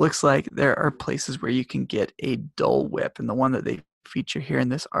 It looks like there are places where you can get a Dole Whip, and the one that they feature here in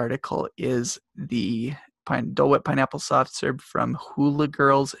this article is the Dole Whip pineapple soft serve from Hula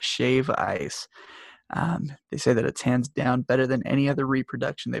Girls Shave Ice. They say that it's hands down better than any other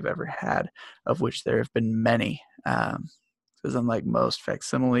reproduction they've ever had, of which there have been many. Because unlike most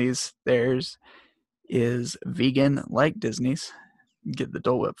facsimiles, theirs is vegan like Disney's. Get the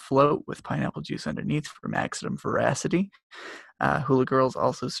Dole Whip float with pineapple juice underneath for maximum veracity. Hula Girls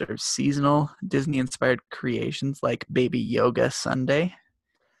also serves seasonal Disney-inspired creations like Baby Yoga Sundae.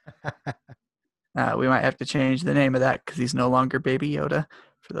 We might have to change the name of that because he's no longer Baby Yoda.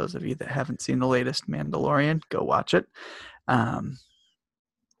 For those of you that haven't seen the latest Mandalorian, go watch it.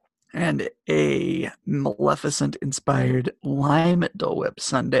 And a Maleficent-inspired lime Dole Whip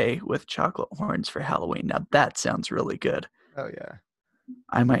sundae with chocolate horns for Halloween. Now that sounds really good. Oh yeah.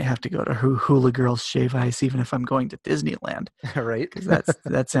 I might have to go to Hula Girls Shave Ice even if I'm going to Disneyland. Right. Because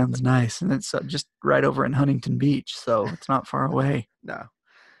that sounds nice. And it's just right over in Huntington Beach, so it's not far away. No.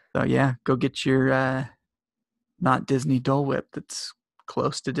 So yeah, go get your not Disney Dole Whip that's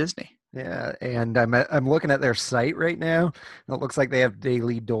close to Disney. Yeah, and I'm looking at their site right now. And it looks like they have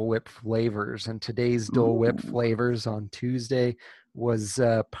daily Dole Whip flavors, and today's Dole Whip Ooh. flavors on Tuesday was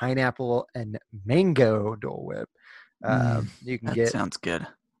pineapple and mango Dole Whip. You can That get sounds good.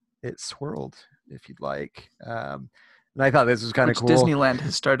 it swirled if you'd like. And I thought this was kind of Which cool. Disneyland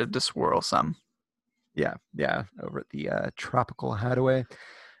has started to swirl some. Yeah, over at the Tropical Hideaway.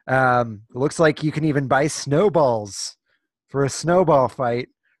 It looks like you can even buy snowballs for a snowball fight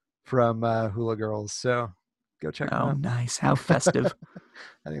from Hula Girls. So go check them Oh, out. nice. How festive.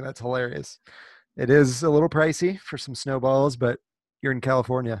 I think that's hilarious. It is a little pricey for some snowballs, but you're in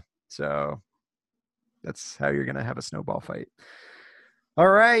California, so that's how you're going to have a snowball fight. All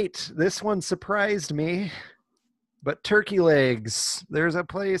right. This one surprised me, but turkey legs. There's a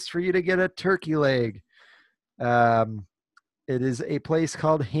place for you to get a turkey leg. It is a place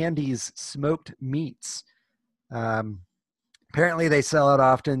called Handy's Smoked Meats. Apparently they sell out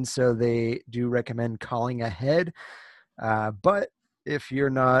often, so they do recommend calling ahead. But if you're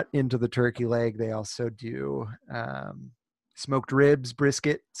not into the turkey leg, they also do smoked ribs,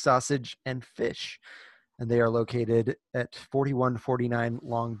 brisket, sausage, and fish. And they are located at 4149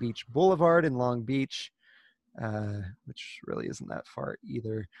 Long Beach Boulevard in Long Beach, which really isn't that far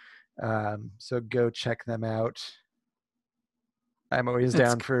either. So go check them out. I'm always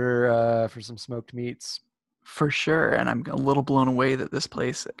down for some smoked meats. For sure. And I'm a little blown away that this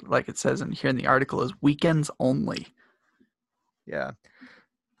place, like it says in here in the article, is weekends only. Yeah.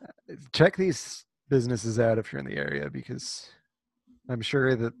 Check these businesses out if you're in the area, because I'm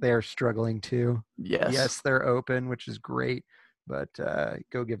sure that they're struggling too. Yes. Yes, they're open, which is great, but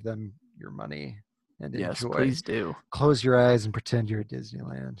go give them your money and Yes, enjoy. please do. Close your eyes and pretend you're at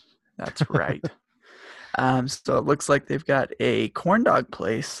Disneyland. That's right. So it looks like they've got a corn dog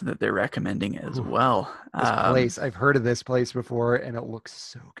place that they're recommending as well. This place, I've heard of this place before, and it looks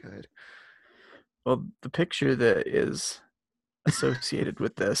so good. Well, the picture that is associated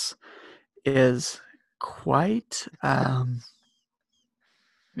with this is quite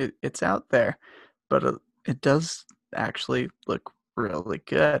it's out there, but it does actually look really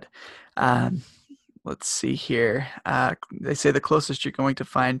good. Let's see here. They say the closest you're going to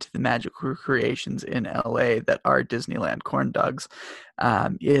find to the magical creations in LA that are Disneyland corn dogs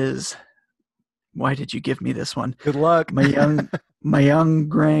is, why did you give me this one? Good luck.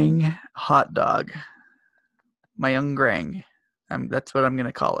 Myungrang hot dog. Myungrang. That's what I'm going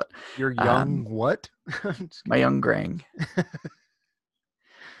to call it. You're young what? Myungrang.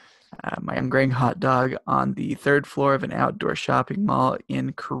 Myungrang hot dog on the third floor of an outdoor shopping mall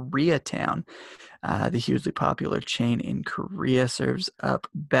in Koreatown. The hugely popular chain in Korea serves up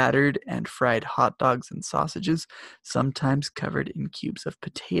battered and fried hot dogs and sausages, sometimes covered in cubes of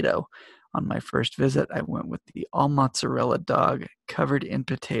potato. On my first visit, I went with the all mozzarella dog covered in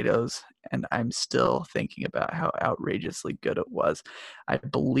potatoes, and I'm still thinking about how outrageously good it was. I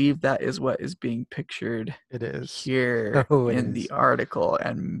believe that is what is being pictured It is here Oh, it in is. the article,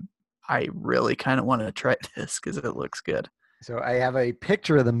 and I really kind of want to try this because it looks good. So I have a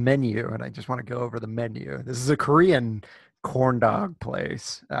picture of the menu, and I just want to go over the menu. This is a Korean corn dog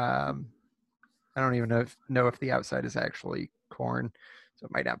place. I don't even know if the outside is actually corn, so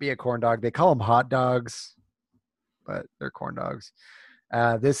it might not be a corn dog. They call them hot dogs, but they're corn dogs.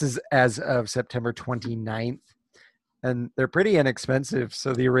 This is as of September 29th, and they're pretty inexpensive.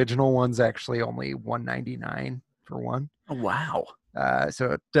 So the original one's actually only $1.99 for one. Oh, wow.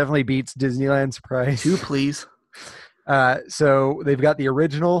 So it definitely beats Disneyland's price. 2, please. So they've got the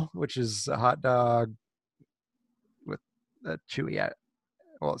original, which is a hot dog with a chewy,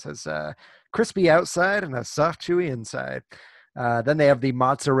 well, it says crispy outside and a soft, chewy inside. Then they have the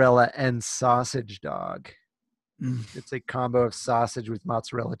mozzarella and sausage dog. It's a combo of sausage with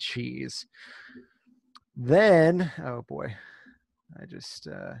mozzarella cheese. Then, oh boy, I just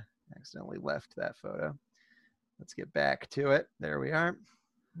accidentally left that photo. Let's get back to it. There we are.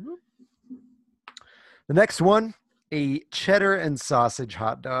 The next one, a cheddar and sausage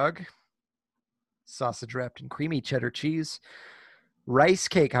hot dog. Sausage wrapped in creamy cheddar cheese. Rice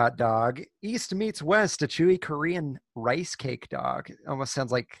cake hot dog. East meets west, a chewy Korean rice cake dog. Almost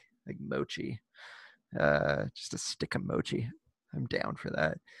sounds like mochi. Just a stick of mochi. I'm down for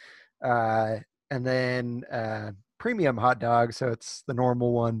that. And then premium hot dog. So it's the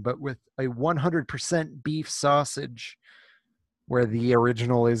normal one, but with a 100% beef sausage, where the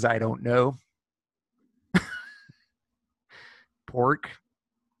original is, I don't know. Pork,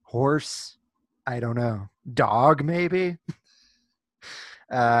 horse, I don't know. Dog, maybe.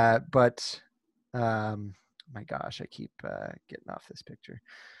 But my gosh, I keep getting off this picture.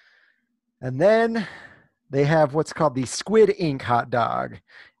 And then they have what's called the squid ink hot dog,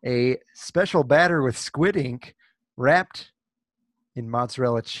 a special batter with squid ink wrapped in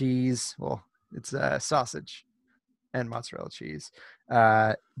mozzarella cheese. Well, it's sausage and mozzarella cheese.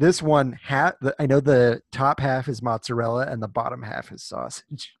 This one, I know the top half is mozzarella and the bottom half is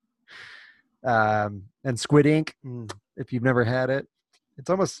sausage. And squid ink, if you've never had it, it's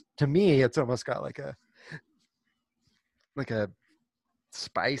almost, to me, it's almost got like a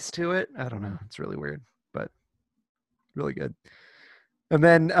spice to it. I don't know. It's really weird, but really good. And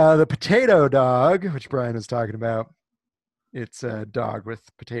then the potato dog, which Brian was talking about, it's a dog with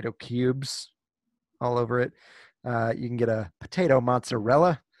potato cubes all over it. You can get a potato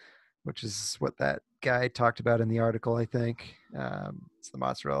mozzarella, which is what that guy talked about in the article, I think. It's the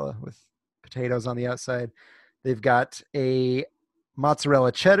mozzarella with potatoes on the outside. They've got a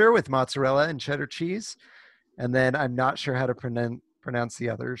mozzarella cheddar with mozzarella and cheddar cheese. And then I'm not sure how to pronounce the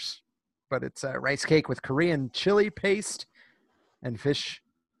others, but it's a rice cake with Korean chili paste and fish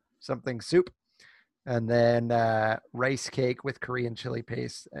something soup. And then rice cake with Korean chili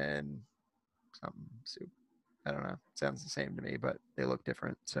paste and something soup. I don't know. Sounds the same to me, but they look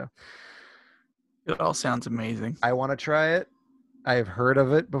different. So It all sounds amazing. I want to try it. I've heard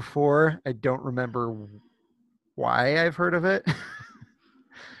of it before. I don't remember why I've heard of it,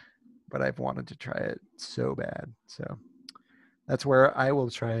 but I've wanted to try it so bad. So that's where I will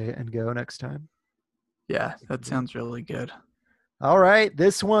try and go next time. Yeah, that sounds really good. All right.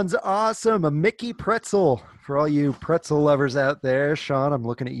 This one's awesome. A Mickey pretzel for all you pretzel lovers out there. Sean, I'm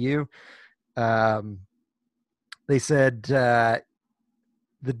looking at you. They said the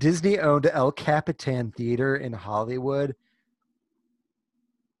Disney-owned El Capitan Theater in Hollywood,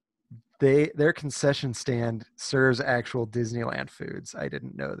 their concession stand serves actual Disneyland foods. I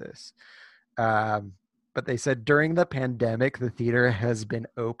didn't know this. But they said during the pandemic, the theater has been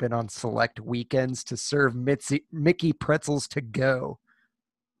open on select weekends to serve Mickey pretzels to go.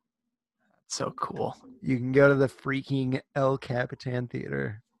 So cool. You can go to the freaking El Capitan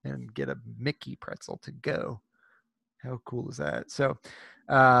Theater and get a Mickey pretzel to go. How cool is that? So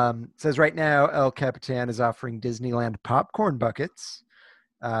it says right now El Capitan is offering Disneyland popcorn buckets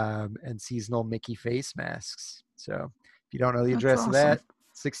and seasonal Mickey face masks. So if you don't know the That's address of awesome. that,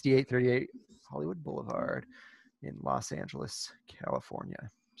 6838 Hollywood Boulevard in Los Angeles, California.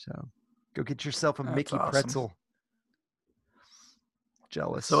 So go get yourself a That's Mickey awesome. pretzel.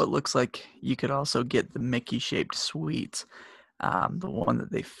 Jealous. So it looks like you could also get the Mickey-shaped sweets. The one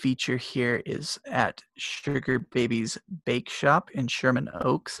that they feature here is at Sugar Baby's Bake Shop in Sherman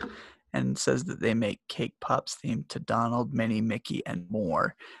Oaks, and says that they make cake pops themed to Donald, Minnie, Mickey, and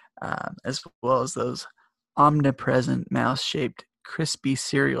more, as well as those omnipresent mouse-shaped crispy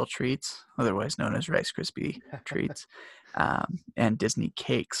cereal treats, otherwise known as Rice Krispie treats, and Disney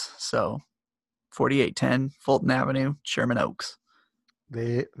cakes. So 4810 Fulton Avenue, Sherman Oaks.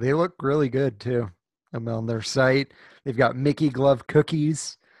 They look really good too. I'm on their site. They've got Mickey glove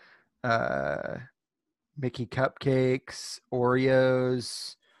cookies, Mickey cupcakes,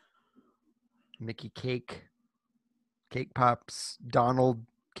 Oreos, Mickey cake pops, Donald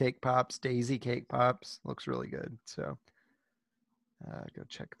cake pops, Daisy cake pops. Looks really good. So go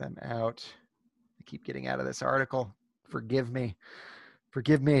check them out. I keep getting out of this article. Forgive me.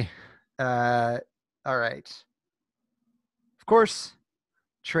 All right. Of course,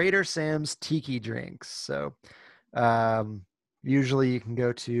 Trader Sam's Tiki Drinks. So usually you can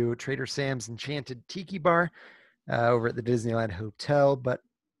go to Trader Sam's Enchanted Tiki Bar over at the Disneyland Hotel, but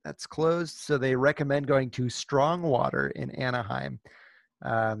that's closed. So they recommend going to Strong Water in Anaheim.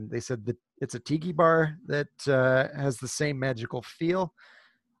 They said that it's a tiki bar that has the same magical feel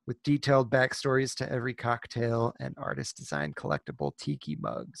with detailed backstories to every cocktail and artist-designed collectible tiki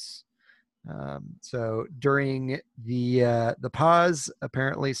mugs. So during the pause,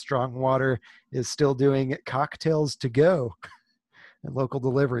 apparently Strong Water is still doing cocktails to go and local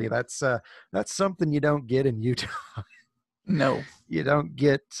delivery. That's something you don't get in Utah. No. You don't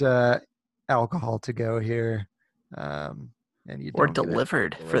get alcohol to go here, and you Or don't get it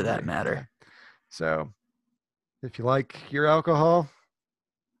delivered, for that delivery. matter. Yeah. So if you like your alcohol,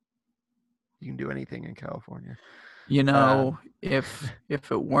 you can do anything in California. You know, if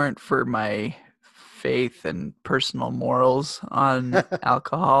it weren't for my faith and personal morals on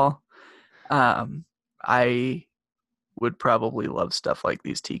alcohol, I would probably love stuff like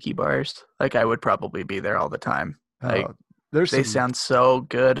these tiki bars. Like, I would probably be there all the time. Like, There's they some sound so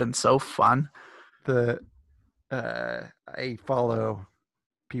good and so fun. I follow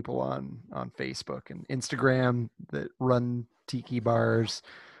people on Facebook and Instagram that run tiki bars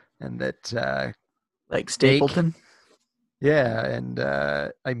and that Like Stapleton. yeah, and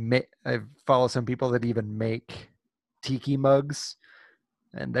I follow some people that even make tiki mugs,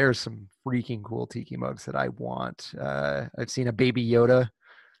 and there's some freaking cool tiki mugs that I want. I've seen a Baby Yoda.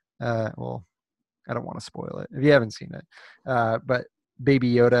 Well, I don't want to spoil it if you haven't seen it, but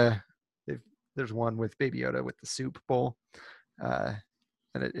Baby Yoda. There's one with Baby Yoda with the soup bowl, and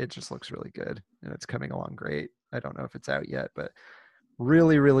it just looks really good, and it's coming along great. I don't know if it's out yet, but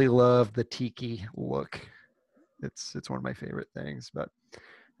really, really love the tiki look. It's one of my favorite things. But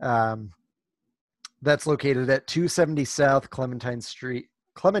that's located at 270 South Clementine Street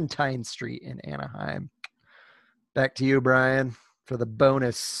in Anaheim. Back to you, Brian, for the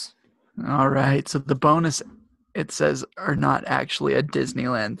bonus. All right. So the bonus, it says, are not actually a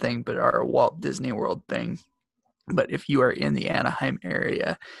Disneyland thing, but are a Walt Disney World thing. But if you are in the Anaheim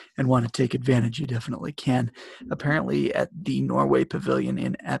area and want to take advantage, you definitely can. Apparently, at the Norway Pavilion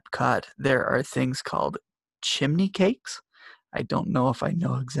in Epcot, there are things called chimney cakes. I don't know if I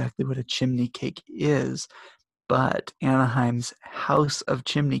know exactly what a chimney cake is, but Anaheim's House of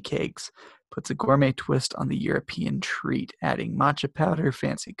Chimney Cakes puts a gourmet twist on the European treat, adding matcha powder,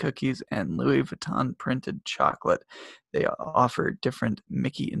 fancy cookies, and Louis Vuitton printed chocolate. They offer different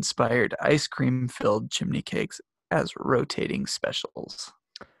Mickey-inspired ice cream-filled chimney cakes as rotating specials.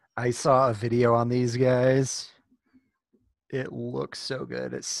 I saw a video on these guys. It looks so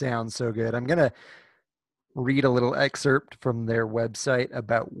good. It sounds so good. I'm going to read a little excerpt from their website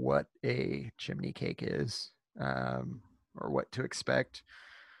about what a chimney cake is, or what to expect.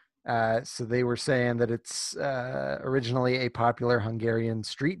 So they were saying that it's originally a popular Hungarian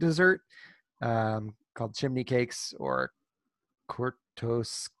street dessert called chimney cakes or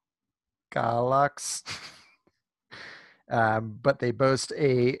kortoszkalaks. But they boast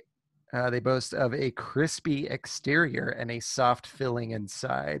of a crispy exterior and a soft filling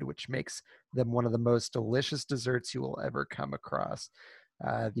inside, which makes them one of the most delicious desserts you will ever come across.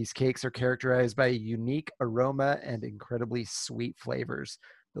 These cakes are characterized by a unique aroma and incredibly sweet flavors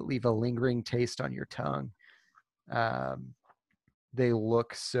that leave a lingering taste on your tongue. They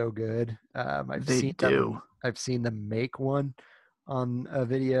look so good. I've seen them make one on a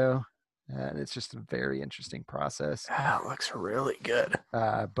video, and it's just a very interesting process. That looks really good.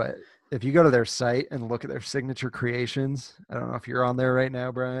 But if you go to their site and look at their signature creations, I don't know if you're on there right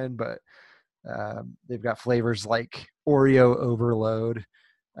now, Brian, but they've got flavors like Oreo overload,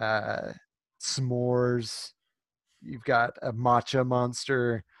 s'mores. You've got a matcha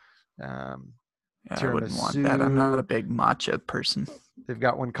monster. I wouldn't want that. I'm not a big matcha person. They've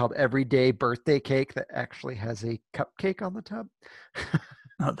got one called Everyday Birthday Cake that actually has a cupcake on the top.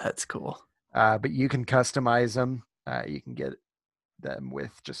 Oh, that's cool. But you can customize them. You can get them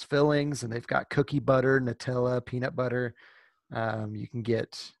with just fillings, and they've got cookie butter, Nutella, peanut butter. You can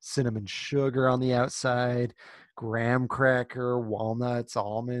get cinnamon sugar on the outside, graham cracker, walnuts,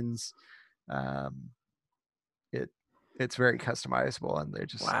 almonds. It's very customizable, and they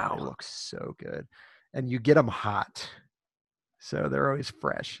look so good. And you get them hot, so they're always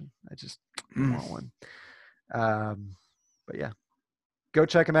fresh. I just want one. But yeah, go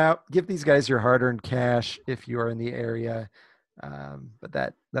check them out. Give these guys your hard-earned cash if you are in the area.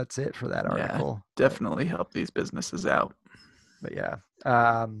 But that's it for that article. Yeah, definitely help these businesses out. But yeah,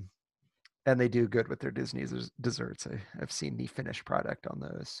 and they do good with their Disney desserts. I've seen the finished product on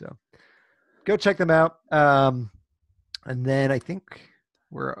those, so go check them out. And then I think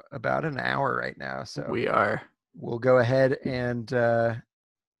we're about an hour right now, so we are. We'll go ahead and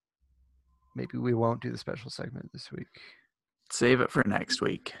maybe we won't do the special segment this week. Save it for next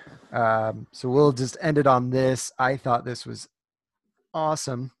week. So we'll just end it on this. I thought this was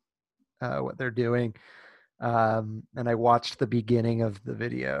awesome, what they're doing. And I watched the beginning of the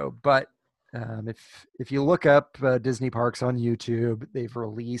video, but if you look up Disney Parks on YouTube, they've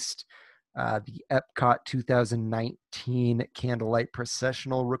released the Epcot 2019 Candlelight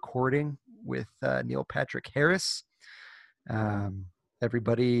Processional recording with Neil Patrick Harris.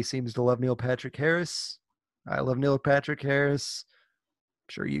 Everybody seems to love Neil Patrick Harris. I love Neil Patrick Harris.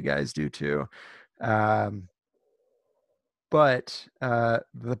 sure you guys do too. But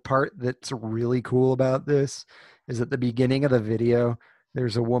the part that's really cool about this is at the beginning of the video,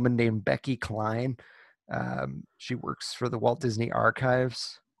 there's a woman named Becky Klein. She works for the Walt Disney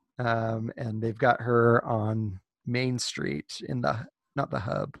Archives, and they've got her on Main Street in not the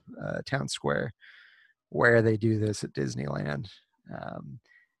hub, Town Square, where they do this at Disneyland.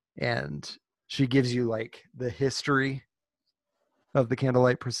 And she gives you like the history of the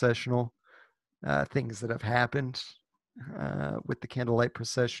Candlelight Processional, things that have happened with the Candlelight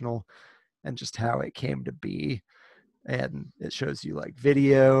Processional and just how it came to be. And it shows you like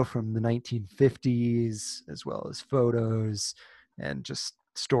video from the 1950s as well as photos and just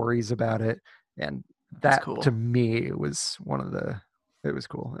stories about it. And that cool. to me was it was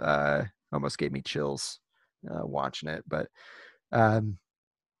cool. Almost gave me chills watching it, but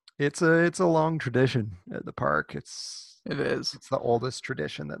it's a long tradition at the park. It is. It's the oldest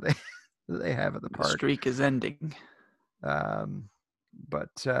tradition that they have at the park. The streak is ending.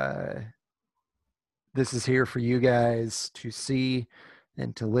 But this is here for you guys to see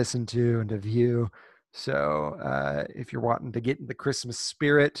and to listen to and to view. So if you're wanting to get in the Christmas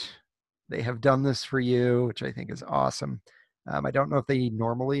spirit, they have done this for you, which I think is awesome. I don't know if they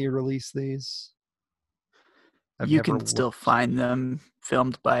normally release these. You can still find them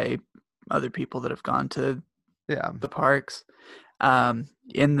filmed by other people that have gone to the parks.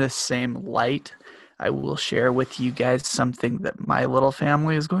 In the same light, I will share with you guys something that my little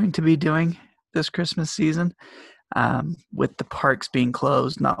family is going to be doing this Christmas season. With the parks being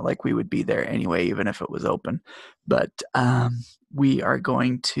closed, not like we would be there anyway, even if it was open. But we are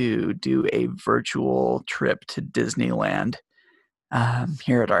going to do a virtual trip to Disneyland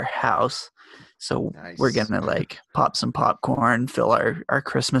here at our house. So Nice. We're going to like pop some popcorn, fill our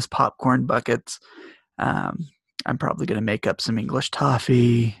Christmas popcorn buckets. I'm probably going to make up some English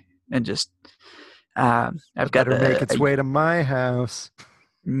toffee and just, I've got to make its way to my house.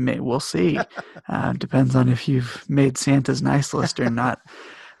 We'll see. Depends on if you've made Santa's nice list or not.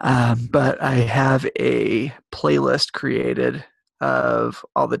 But I have a playlist created of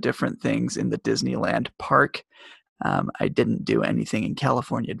all the different things in the Disneyland park. I didn't do anything in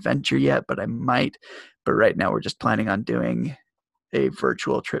California Adventure yet, but I might. But right now we're just planning on doing a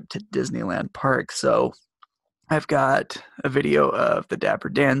virtual trip to Disneyland Park. So I've got a video of the Dapper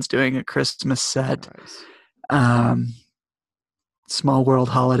Dans doing a Christmas set. Nice. Small World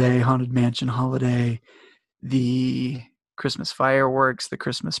Holiday, Haunted Mansion Holiday, the Christmas fireworks, the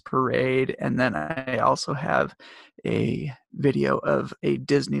Christmas parade, and then I also have a video of a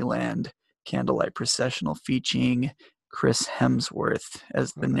Disneyland candlelight processional featuring Chris Hemsworth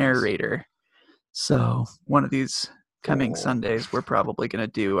as the narrator. So one of these coming Sundays, we're probably going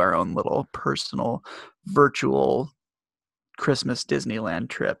to do our own little personal virtual Christmas Disneyland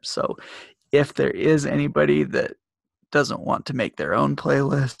trip. So if there is anybody that doesn't want to make their own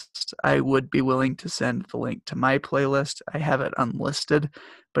playlist, I would be willing to send the link to my playlist. I have it unlisted,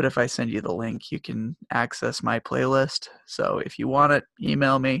 but if I send you the link, you can access my playlist. So if you want it,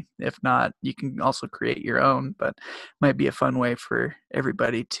 email me. If not, you can also create your own, but might be a fun way for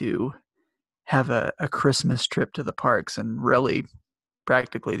everybody to have a Christmas trip to the parks, and really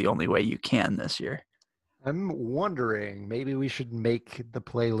practically the only way you can this year. I'm wondering, maybe we should make the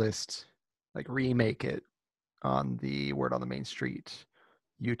playlist, like remake it on the Word on the Main Street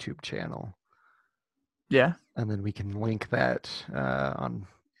YouTube channel. Yeah. And then we can link that on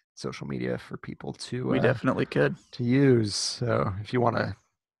social media for people to We definitely could. to use. So if you want to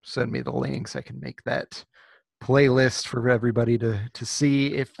send me the links, I can make that playlist for everybody to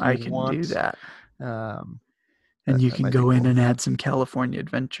see if you I can want. do that. And you can go in and add some California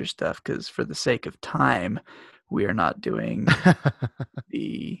Adventure stuff, because for the sake of time, we are not doing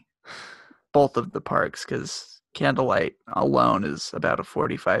both of the parks, because Candlelight alone is about a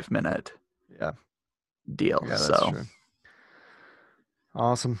 45-minute deal. Yeah, that's so true.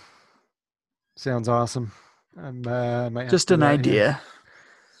 Awesome. Sounds awesome. I'm might have just to an do that, idea. yeah.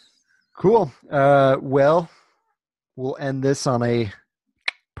 Cool. Well, we'll end this on a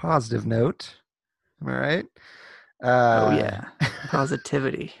positive note. Am I right? Oh yeah,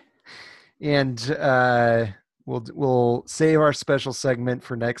 positivity. And we'll save our special segment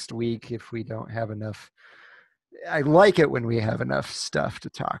for next week if we don't have enough. I like it when we have enough stuff to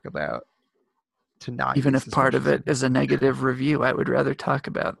talk about. To not Even use if the part of special it is a negative review, I would rather talk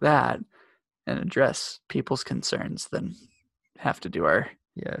about that and address people's concerns than have to do our.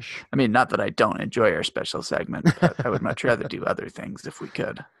 Yes. I mean, not that I don't enjoy our special segment, but I would much rather do other things if we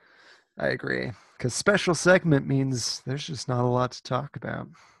could. I agree. Because special segment means there's just not a lot to talk about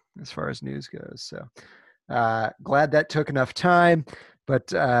as far as news goes. So glad that took enough time. But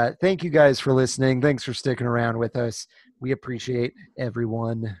thank you guys for listening. Thanks for sticking around with us. We appreciate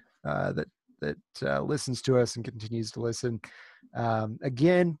everyone that listens to us and continues to listen.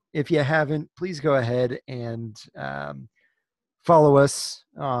 Again, if you haven't, please go ahead and follow us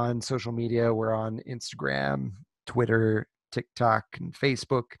on social media. We're on Instagram, Twitter, TikTok, and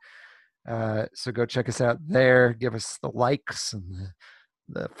Facebook. So go check us out there. Give us the likes and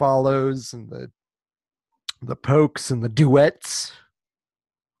the follows and the pokes and the duets.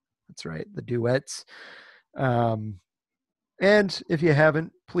 That's right, the duets. And if you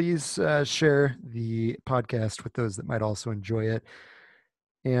haven't, please share the podcast with those that might also enjoy it.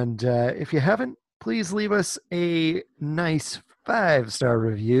 And if you haven't, please leave us a nice 5-star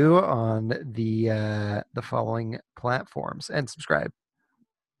review on the following platforms and subscribe.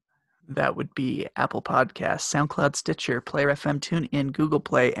 That would be Apple Podcasts, SoundCloud, Stitcher, Player FM, TuneIn, Google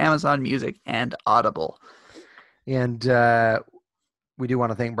Play, Amazon Music, and Audible. And we do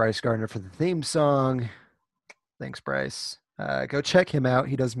want to thank Bryce Gardner for the theme song. Thanks, Bryce. Go check him out.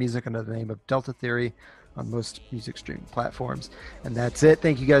 He does music under the name of Delta Theory on most music streaming platforms. And that's it.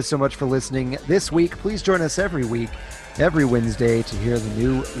 Thank you guys so much for listening this week. Please join us every week, every Wednesday, to hear the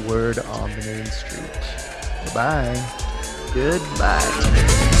new word on the main street. Goodbye.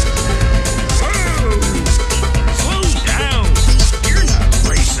 Goodbye.